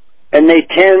 and they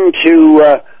tend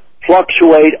to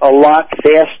fluctuate a lot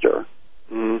faster.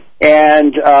 Mm.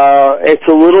 And it's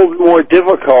a little more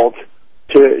difficult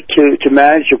to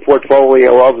manage a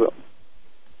portfolio of them.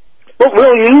 But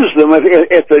we'll use them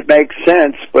if it makes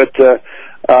sense, but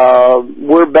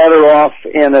we're better off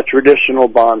in a traditional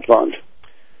bond fund.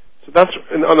 So that's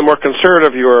on the more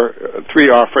conservative, your 3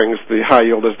 offerings. The high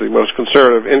yield is the most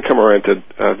conservative, income-oriented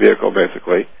vehicle,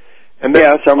 basically. And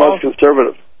then it's our most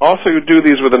conservative. Also, you do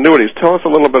these with annuities. Tell us a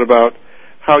little bit about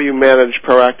how you manage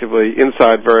proactively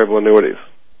inside variable annuities.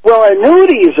 Well,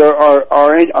 annuities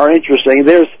are interesting.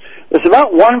 There's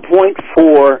about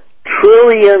 $1.4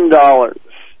 trillion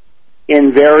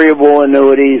in variable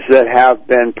annuities that have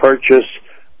been purchased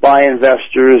by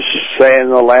investors, say,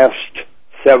 in the last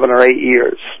 7 or 8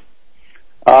 years.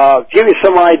 To give you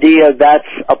some idea, that's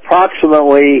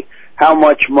approximately how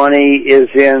much money is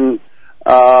in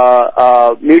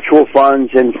mutual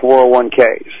funds and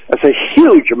 401ks. That's a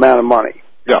huge amount of money.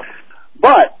 Yeah.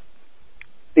 But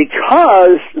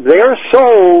because they're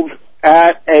sold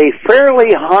at a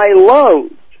fairly high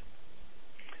load,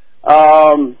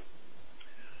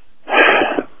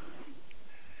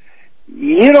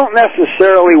 you don't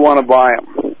necessarily want to buy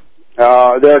them.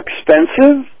 They're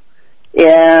expensive,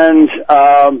 and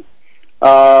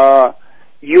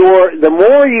the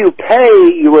more you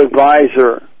pay your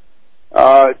advisor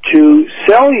to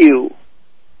sell you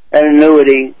an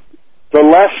annuity, the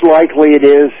less likely it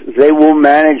is they will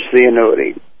manage the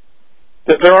annuity.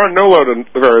 There are no-load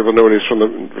variable annuities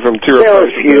from T. Rowe Price.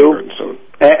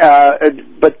 There are a few,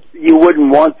 but you wouldn't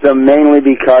want them mainly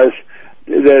because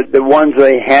the ones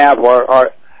they have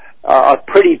are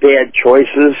pretty bad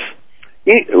choices.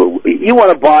 You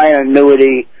want to buy an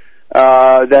annuity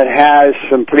that has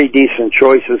some pretty decent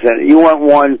choices in it. You want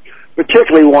one,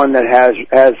 particularly one that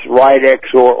has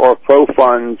RIDEX or Pro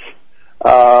Funds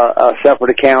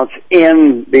separate accounts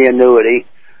in the annuity.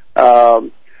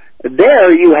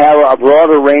 There you have a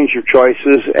broader range of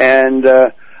choices, and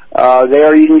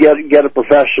there you can get a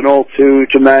professional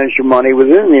to manage your money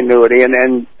within the annuity,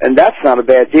 and that's not a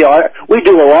bad deal. We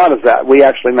do a lot of that. We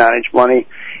actually manage money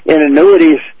in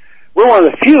annuities. We're one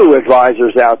of the few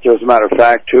advisors out there, as a matter of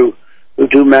fact, who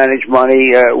do manage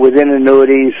money within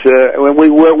annuities when we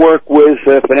work with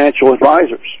financial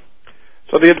advisors.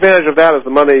 So the advantage of that is the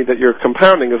money that you're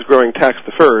compounding is growing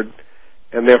tax-deferred,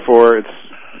 and therefore it's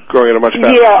growing at a much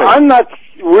faster pace. Yeah, I'm not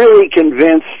really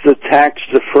convinced that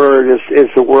tax-deferred is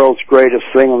the world's greatest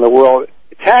thing in the world.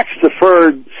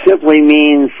 Tax-deferred simply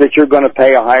means that you're going to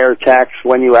pay a higher tax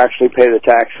when you actually pay the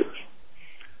taxes.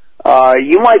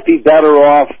 You might be better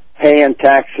off paying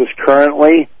taxes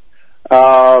currently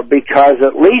because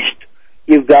at least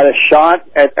you've got a shot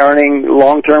at earning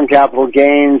long-term capital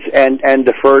gains and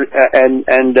deferred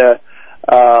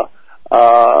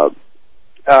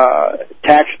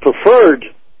tax-preferred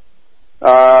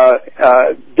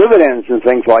dividends and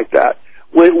things like that.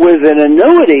 With an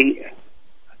annuity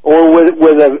or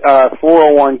with a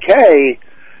 401k,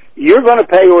 you're going to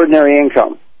pay ordinary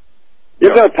income.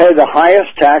 You're going to pay the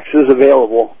highest taxes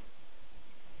available.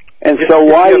 And so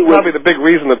probably the big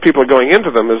reason that people are going into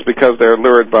them is because they're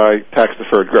lured by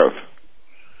tax-deferred growth.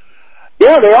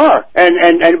 Yeah, they are.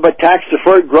 But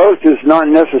tax-deferred growth is not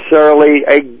necessarily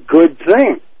a good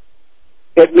thing.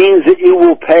 It means that you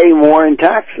will pay more in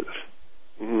taxes.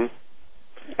 Mm-hmm.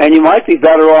 And you might be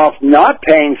better off not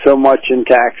paying so much in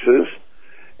taxes,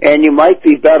 and you might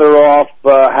be better off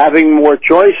having more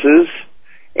choices.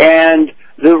 And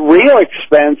the real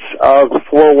expense of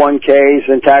 401ks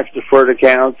and tax-deferred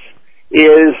accounts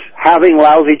is having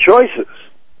lousy choices.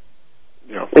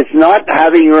 Yeah. It's not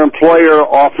having your employer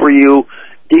offer you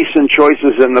decent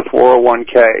choices in the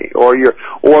 401k, or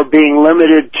being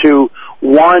limited to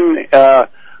one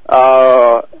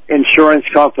insurance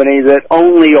company that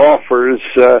only offers,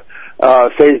 say,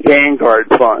 Vanguard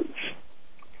funds.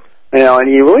 And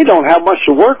you really don't have much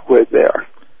to work with there.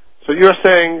 So you're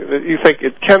saying that you think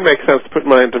it can make sense to put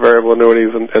money into variable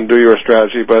annuities and do your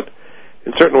strategy, but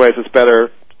in certain ways it's better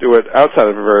to do it outside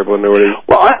of a variable annuity.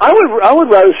 Well, I would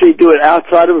rather see do it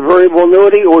outside of a variable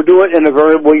annuity or do it in a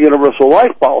variable universal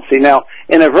life policy. Now,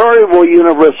 in a variable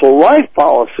universal life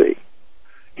policy,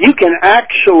 you can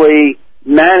actually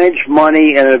manage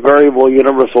money in a variable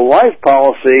universal life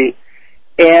policy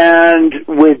and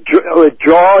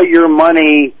withdraw your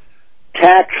money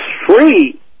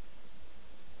tax-free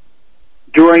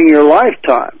during your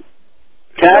lifetime.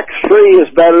 Tax-free is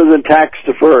better than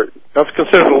tax-deferred. That's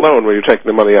considered a loan where you're taking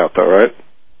the money out, though, right?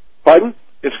 Pardon?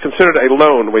 It's considered a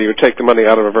loan where you take the money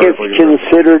out of a variable. It's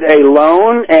considered a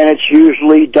loan, and it's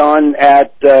usually done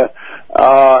at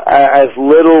as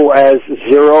little as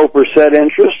 0%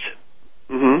 interest.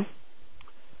 Mm-hmm.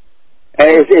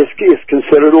 And it's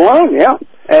considered a loan, yeah.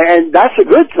 And that's a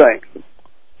good thing.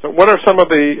 So what are some of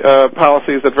the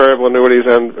policies that variable annuities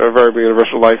and variable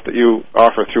universal life that you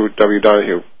offer through W.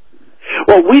 Donoghue?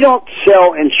 Well, we don't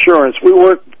sell insurance. We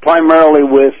work primarily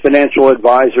with financial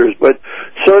advisors, but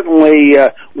certainly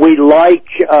we like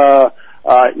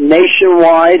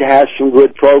Nationwide has some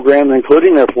good programs,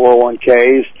 including their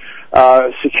 401ks,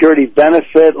 Security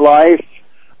Benefit Life,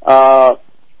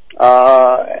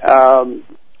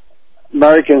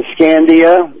 American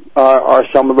Scandia are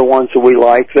some of the ones that we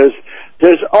like.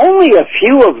 There's only a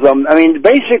few of them. I mean,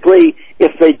 basically,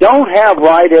 if they don't have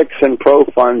RIDEX and Pro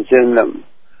Funds in them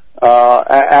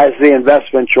as the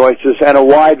investment choices and a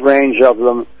wide range of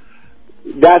them,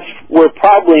 we're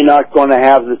probably not going to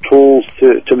have the tools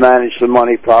to manage the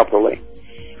money properly.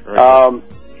 Right.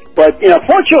 But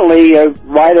fortunately,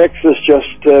 RIDEX has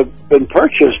just been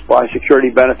purchased by Security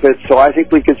Benefits, so I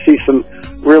think we could see some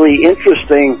really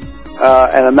interesting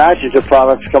and imaginative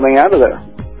products coming out of there.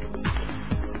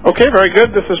 Okay, very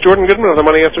good. This is Jordan Goodman of the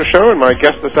Money Answer Show, and my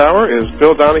guest this hour is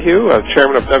Bill Donoghue,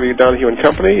 chairman of W. Donoghue &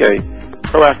 Company, a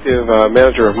proactive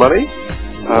manager of money.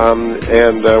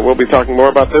 And we'll be talking more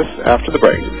about this after the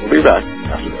break. We'll be back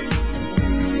after this.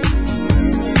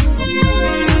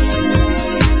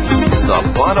 The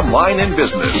bottom line in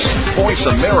business. Voice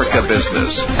America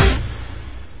Business.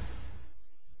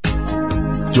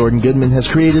 Jordan Goodman has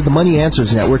created the Money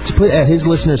Answers Network to put at his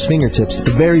listeners' fingertips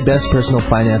the very best personal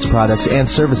finance products and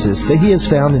services that he has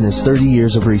found in his 30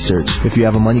 years of research. If you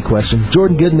have a money question,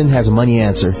 Jordan Goodman has a money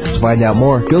answer. To find out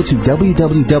more, go to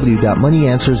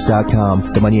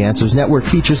www.moneyanswers.com. The Money Answers Network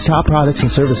features top products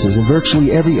and services in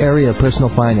virtually every area of personal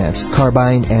finance, car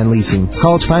buying and leasing,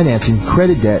 college financing,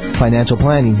 credit debt, financial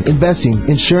planning, investing,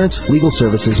 insurance, legal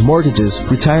services, mortgages,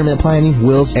 retirement planning,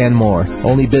 wills, and more.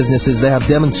 Only businesses that have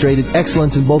demonstrated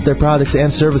excellence in both their products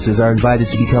and services are invited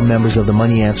to become members of the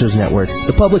Money Answers Network.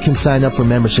 The public can sign up for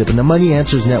membership in the Money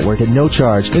Answers Network at no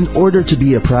charge in order to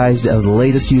be apprised of the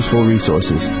latest useful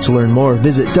resources. To learn more,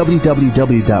 visit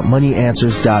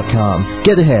www.moneyanswers.com.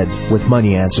 Get ahead with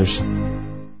Money Answers.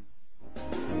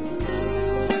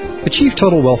 Achieve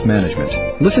Total Wealth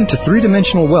Management. Listen to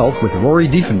Three-Dimensional Wealth with Rory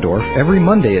Diefendorf every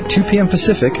Monday at 2 p.m.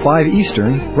 Pacific, 5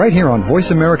 Eastern, right here on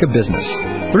Voice America Business.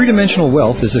 Three-Dimensional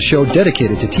Wealth is a show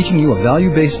dedicated to teaching you a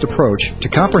value-based approach to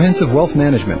comprehensive wealth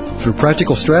management through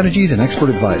practical strategies and expert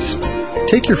advice.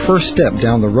 Take your first step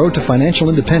down the road to financial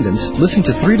independence. Listen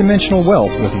to Three-Dimensional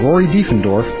Wealth with Rory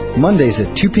Diefendorf, Mondays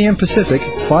at 2 p.m. Pacific,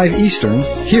 5 Eastern,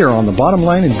 here on the Bottom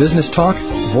Line in Business Talk,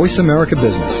 Voice America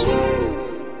Business.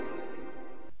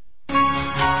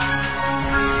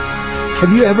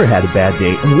 Have you ever had a bad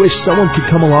day and wish someone could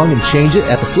come along and change it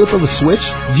at the flip of a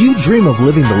switch? Do you dream of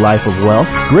living the life of wealth,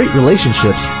 great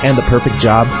relationships, and the perfect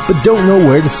job, but don't know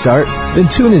where to start? Then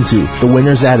tune into The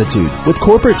Winner's Attitude with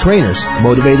corporate trainers,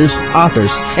 motivators,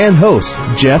 authors, and hosts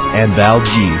Jeff and Val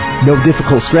G. No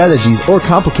difficult strategies or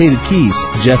complicated keys.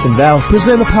 Jeff and Val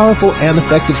present a powerful and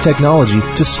effective technology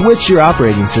to switch your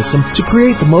operating system to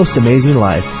create the most amazing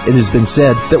life. It has been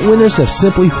said that winners have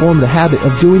simply formed the habit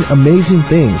of doing amazing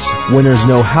things. Winners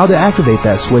know how to activate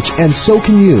that switch, and so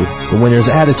can you. The Winner's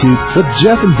Attitude with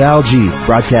Jeff and Val G.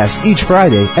 broadcast each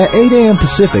Friday at 8 a.m.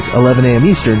 Pacific, 11 a.m.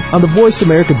 Eastern on the Voice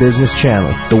America Business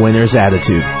Channel. The Winner's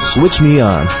Attitude. Switch me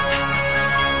on.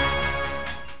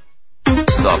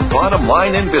 The bottom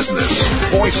line in business.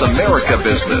 Voice America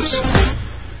Business.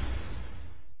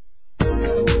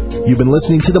 You've been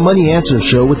listening to the Money Answer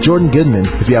Show with Jordan Goodman.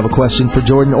 If you have a question for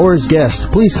Jordan or his guest,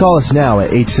 please call us now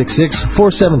at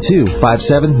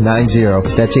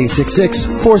 866-472-5790. That's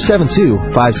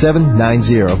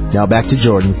 866-472-5790. Now back to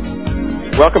Jordan.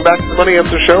 Welcome back to the Money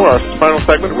Answer Show, our final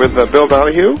segment with Bill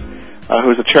Donoghue,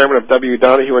 who's the chairman of W.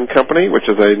 Donoghue and Company, which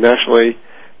is a nationally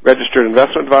registered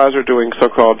investment advisor doing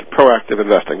so-called proactive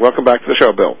investing. Welcome back to the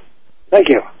show, Bill. Thank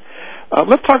you.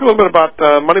 Let's talk a little bit about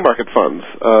money market funds.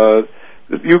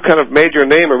 You kind of made your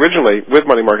name originally with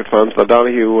money market funds, the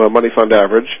Donoghue Money Fund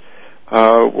Average.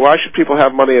 Why should people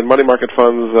have money in money market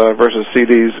funds versus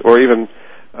CDs, or even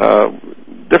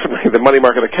differently, the money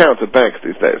market accounts at banks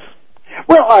these days?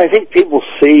 Well, I think people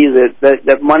see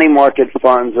that money market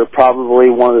funds are probably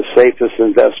one of the safest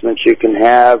investments you can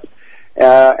have,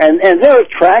 and they're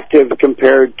attractive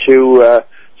compared to,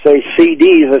 say,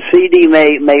 CDs. A CD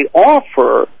may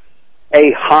offer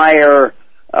a higher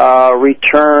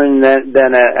return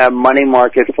than a money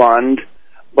market fund,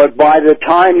 but by the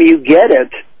time you get it,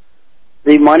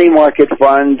 the money market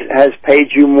fund has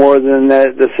paid you more than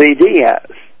the CD has,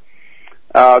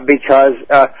 because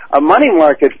a money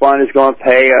market fund is going to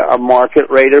pay a market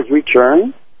rate of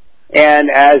return, and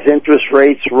as interest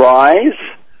rates rise,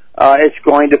 it's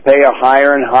going to pay a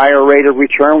higher and higher rate of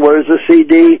return, whereas a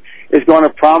CD is going to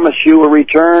promise you a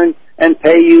return and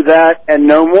pay you that and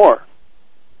no more.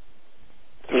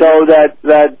 So that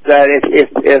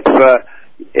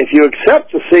if you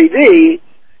accept the CD,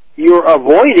 you're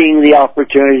avoiding the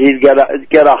opportunity to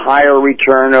get a higher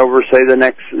return over, say, the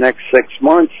next 6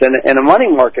 months in a money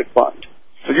market fund.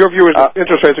 So your view is that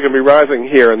interest rates are going to be rising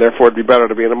here, and therefore it'd be better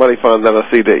to be in a money fund than a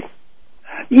CD.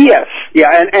 Yes,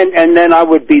 yeah, and then I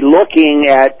would be looking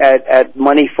at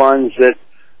money funds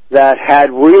that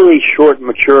had really short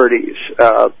maturities,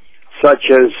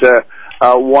 such as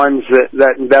ones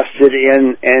that invested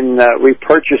in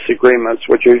repurchase agreements,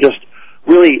 which are just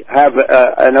really have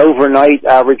an overnight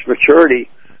average maturity,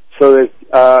 so that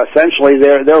essentially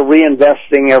they're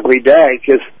reinvesting every day,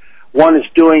 because one is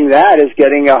doing that is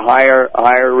getting a higher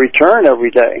return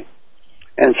every day,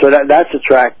 and so that's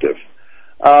attractive.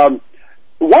 One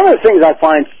of the things I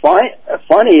find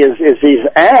funny is these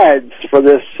ads for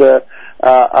this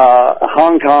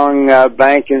Hong Kong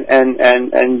bank and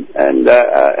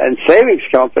savings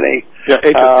company. Yeah,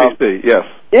 HSBC, yes.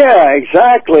 Yeah,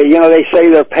 exactly. You know, they say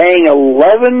they're paying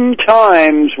 11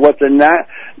 times what the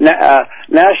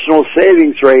national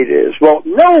savings rate is. Well,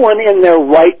 no one in their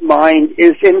right mind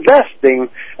is investing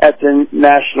at the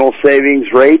national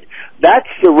savings rate. That's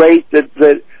the rate that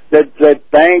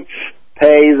banks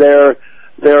pay their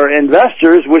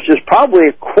investors, which is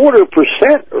probably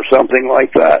 0.25% or something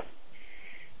like that.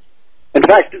 In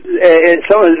fact,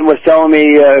 someone was telling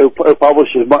me who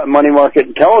publishes Money Market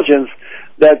Intelligence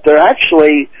that they're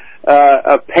actually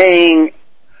paying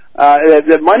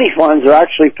the money funds are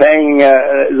actually paying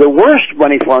the worst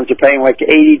money funds are paying like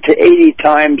 80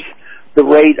 times the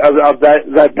rate of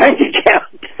that bank account.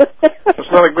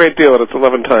 It's not a great deal that it's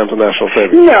 11 times the national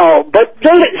savings. No, but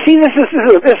see, this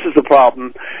is the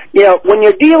problem. You know, when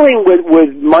you're dealing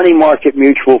with money market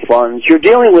mutual funds, you're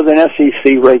dealing with an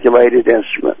SEC regulated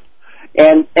instrument,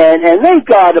 and they've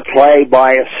got to play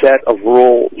by a set of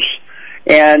rules,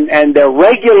 and they're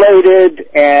regulated,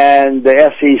 and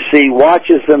the SEC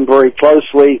watches them very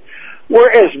closely.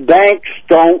 Whereas banks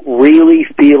don't really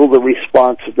feel the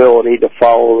responsibility to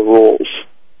follow the rules.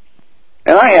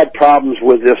 And I had problems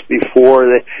with this before.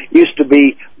 There used to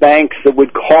be banks that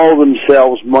would call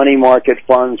themselves money market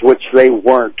funds, which they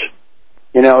weren't.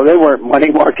 You know, they weren't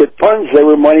money market funds. They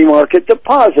were money market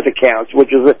deposit accounts,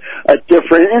 which is a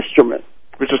different instrument.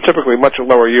 Which is typically much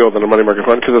lower yield than a money market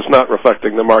fund because it's not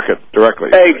reflecting the market directly.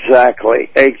 Exactly.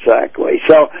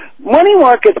 So money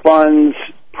market funds,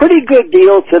 pretty good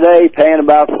deal today, paying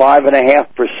about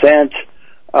 5.5%.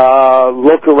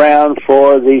 Look around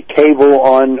for the table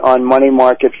on money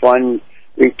market fund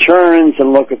returns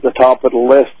and look at the top of the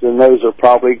list, and those are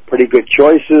probably pretty good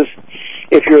choices.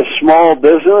 If you're a small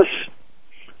business,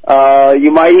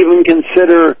 you might even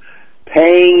consider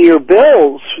paying your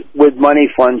bills with money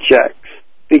fund checks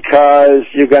because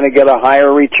you're going to get a higher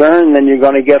return than you're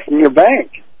going to get from your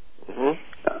bank.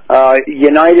 Mm-hmm.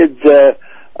 United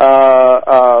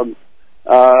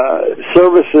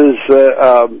Services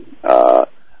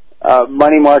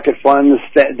money market funds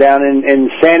down in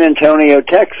San Antonio,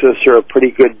 Texas, are a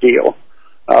pretty good deal.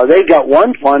 They've got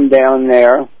one fund down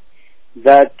there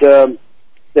that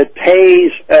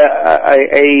pays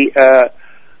that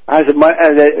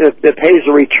pays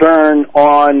a return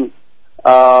on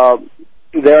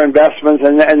their investments,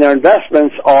 and their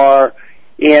investments are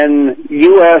in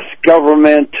U.S.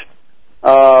 government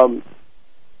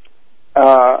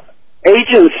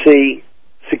agency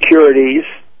securities,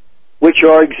 which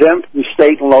are exempt from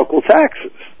state and local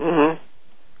taxes. Mm-hmm.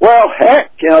 Well,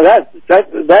 heck, you know, that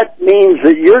means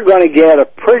that you're going to get a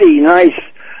pretty nice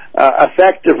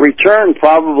effective return,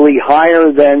 probably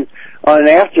higher than on an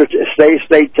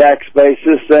after-state tax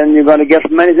basis than you're going to get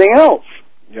from anything else.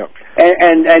 Yep.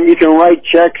 And you can write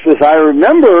checks, as I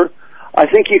remember, I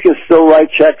think you can still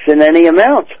write checks in any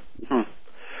amount. Hmm.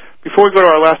 Before we go to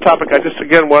our last topic, I just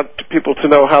again want people to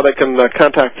know how they can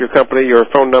contact your company, your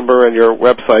phone number, and your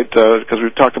website, because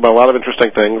we've talked about a lot of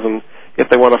interesting things, and if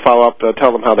they want to follow up,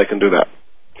 tell them how they can do that.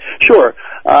 Sure.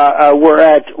 We're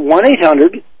at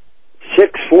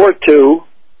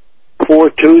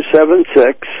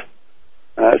 1-800-642-4276.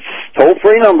 It's a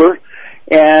toll-free number,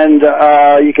 and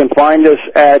you can find us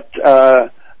at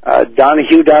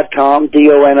Donoghue.com,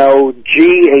 Donoghue.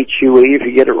 If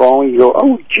you get it wrong, you go,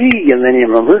 oh, gee, and then you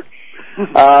remember.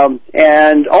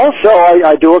 And also,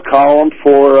 I do a column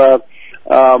for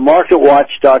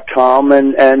MarketWatch.com,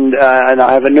 and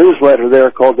I have a newsletter there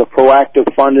called The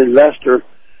Proactive Fund Investor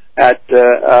at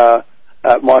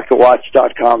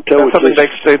MarketWatch.com too. That's something they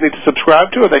need to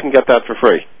subscribe to, or they can get that for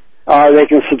free? They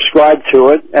can subscribe to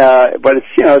it, but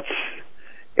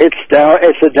it's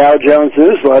a Dow Jones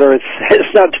newsletter.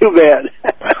 It's not too bad.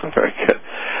 Very good.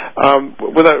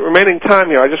 With the remaining time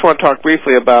here, I just want to talk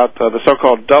briefly about the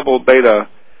so-called double beta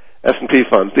S&P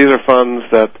funds. These are funds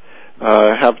that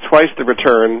have twice the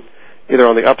return, either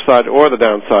on the upside or the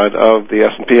downside of the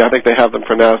S&P. I think they have them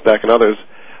for NASDAQ and others.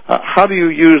 How do you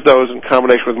use those in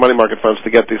combination with money market funds to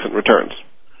get decent returns?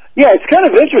 Yeah, it's kind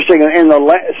of interesting.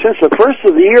 Since the first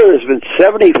of the year, there's been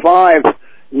 75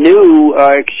 new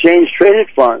exchange-traded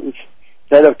funds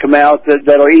that have come out that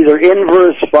are either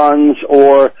inverse funds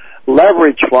or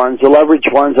leverage funds. The leverage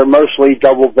funds are mostly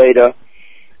double beta.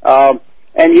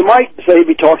 And you might say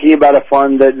be talking about a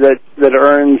fund that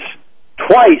earns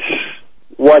twice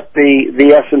what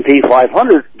the S&P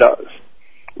 500 does.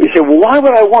 You say, well, why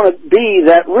would I want to be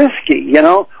that risky? You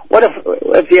know, what if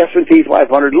the S&P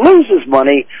 500 loses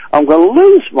money? I'm going to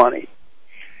lose money.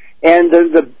 And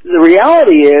the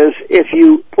reality is, if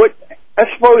you put, I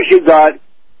suppose you got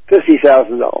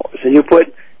 $50,000 and you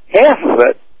put half of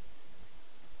it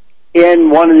in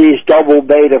one of these double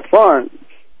beta funds,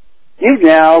 you're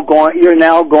now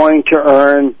going to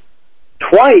earn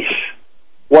twice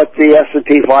what the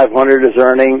S&P 500 is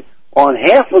earning on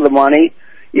half of the money.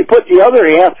 You put the other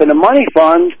half in a money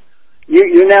fund,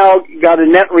 you now got a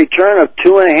net return of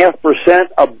 2.5%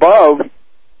 above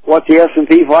what the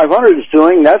S&P 500 is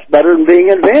doing. That's better than being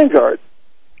in Vanguard.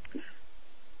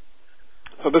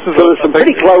 So there's some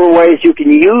pretty clever ways you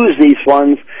can use these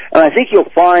funds, and I think you'll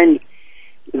find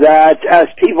that as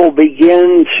people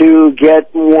begin to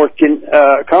get more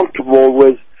comfortable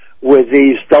with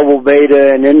these double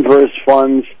beta and inverse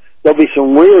funds, there'll be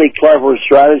some really clever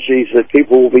strategies that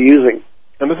people will be using.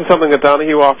 And this is something that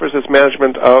Donoghue offers as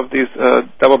management of these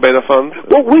double beta funds?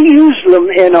 Well, we use them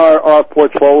in our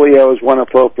portfolios when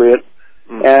appropriate.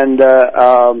 Mm. And,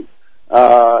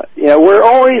 we're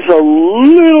always a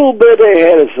little bit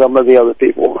ahead of some of the other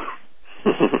people.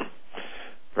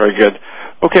 Very good.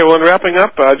 Okay, well, in wrapping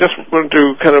up, I just wanted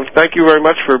to kind of thank you very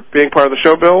much for being part of the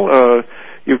show, Bill.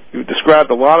 You've described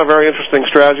a lot of very interesting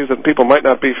strategies that people might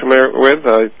not be familiar with.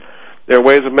 There are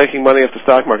ways of making money if the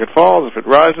stock market falls, if it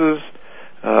rises.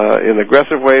 In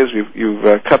aggressive ways,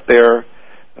 you've cut their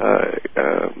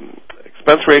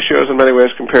expense ratios in many ways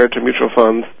compared to mutual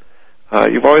funds.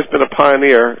 You've always been a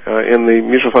pioneer in the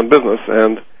mutual fund business,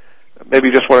 and maybe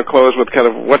you just want to close with kind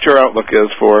of what your outlook is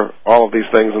for all of these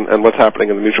things and what's happening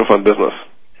in the mutual fund business.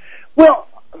 Well,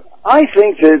 I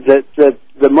think that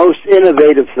the most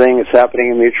innovative thing that's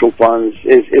happening in mutual funds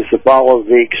is to follow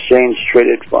the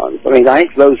exchange-traded funds. I mean, I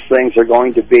think those things are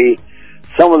going to be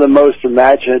some of the most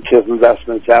imaginative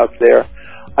investments out there.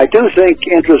 I do think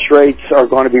interest rates are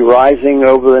going to be rising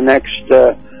over the next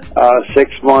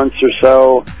 6 months or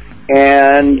so,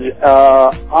 and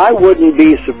I wouldn't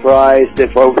be surprised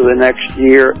if over the next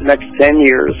 10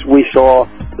 years, we saw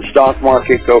the stock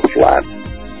market go flat.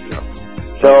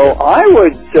 So I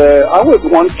would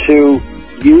want to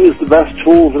use the best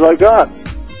tools that I got.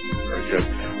 Very good.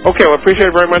 Okay, well, appreciate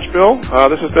it very much, Bill.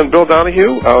 This has been Bill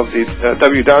Donoghue of the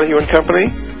W. Donoghue and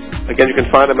Company. Again, you can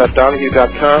find him at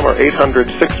Donoghue.com or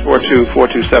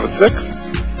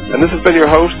 800-642-4276. And this has been your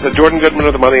host, Jordan Goodman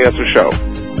of the Money Answer Show.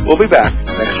 We'll be back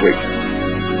next week.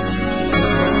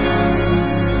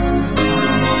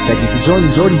 Thank you for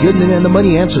joining Jordan Goodman and the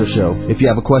Money Answer Show. If you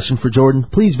have a question for Jordan,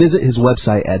 please visit his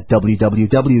website at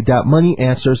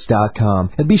www.moneyanswers.com.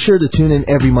 And be sure to tune in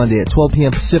every Monday at 12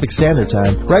 p.m. Pacific Standard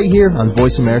Time right here on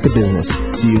Voice America Business.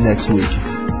 See you next week.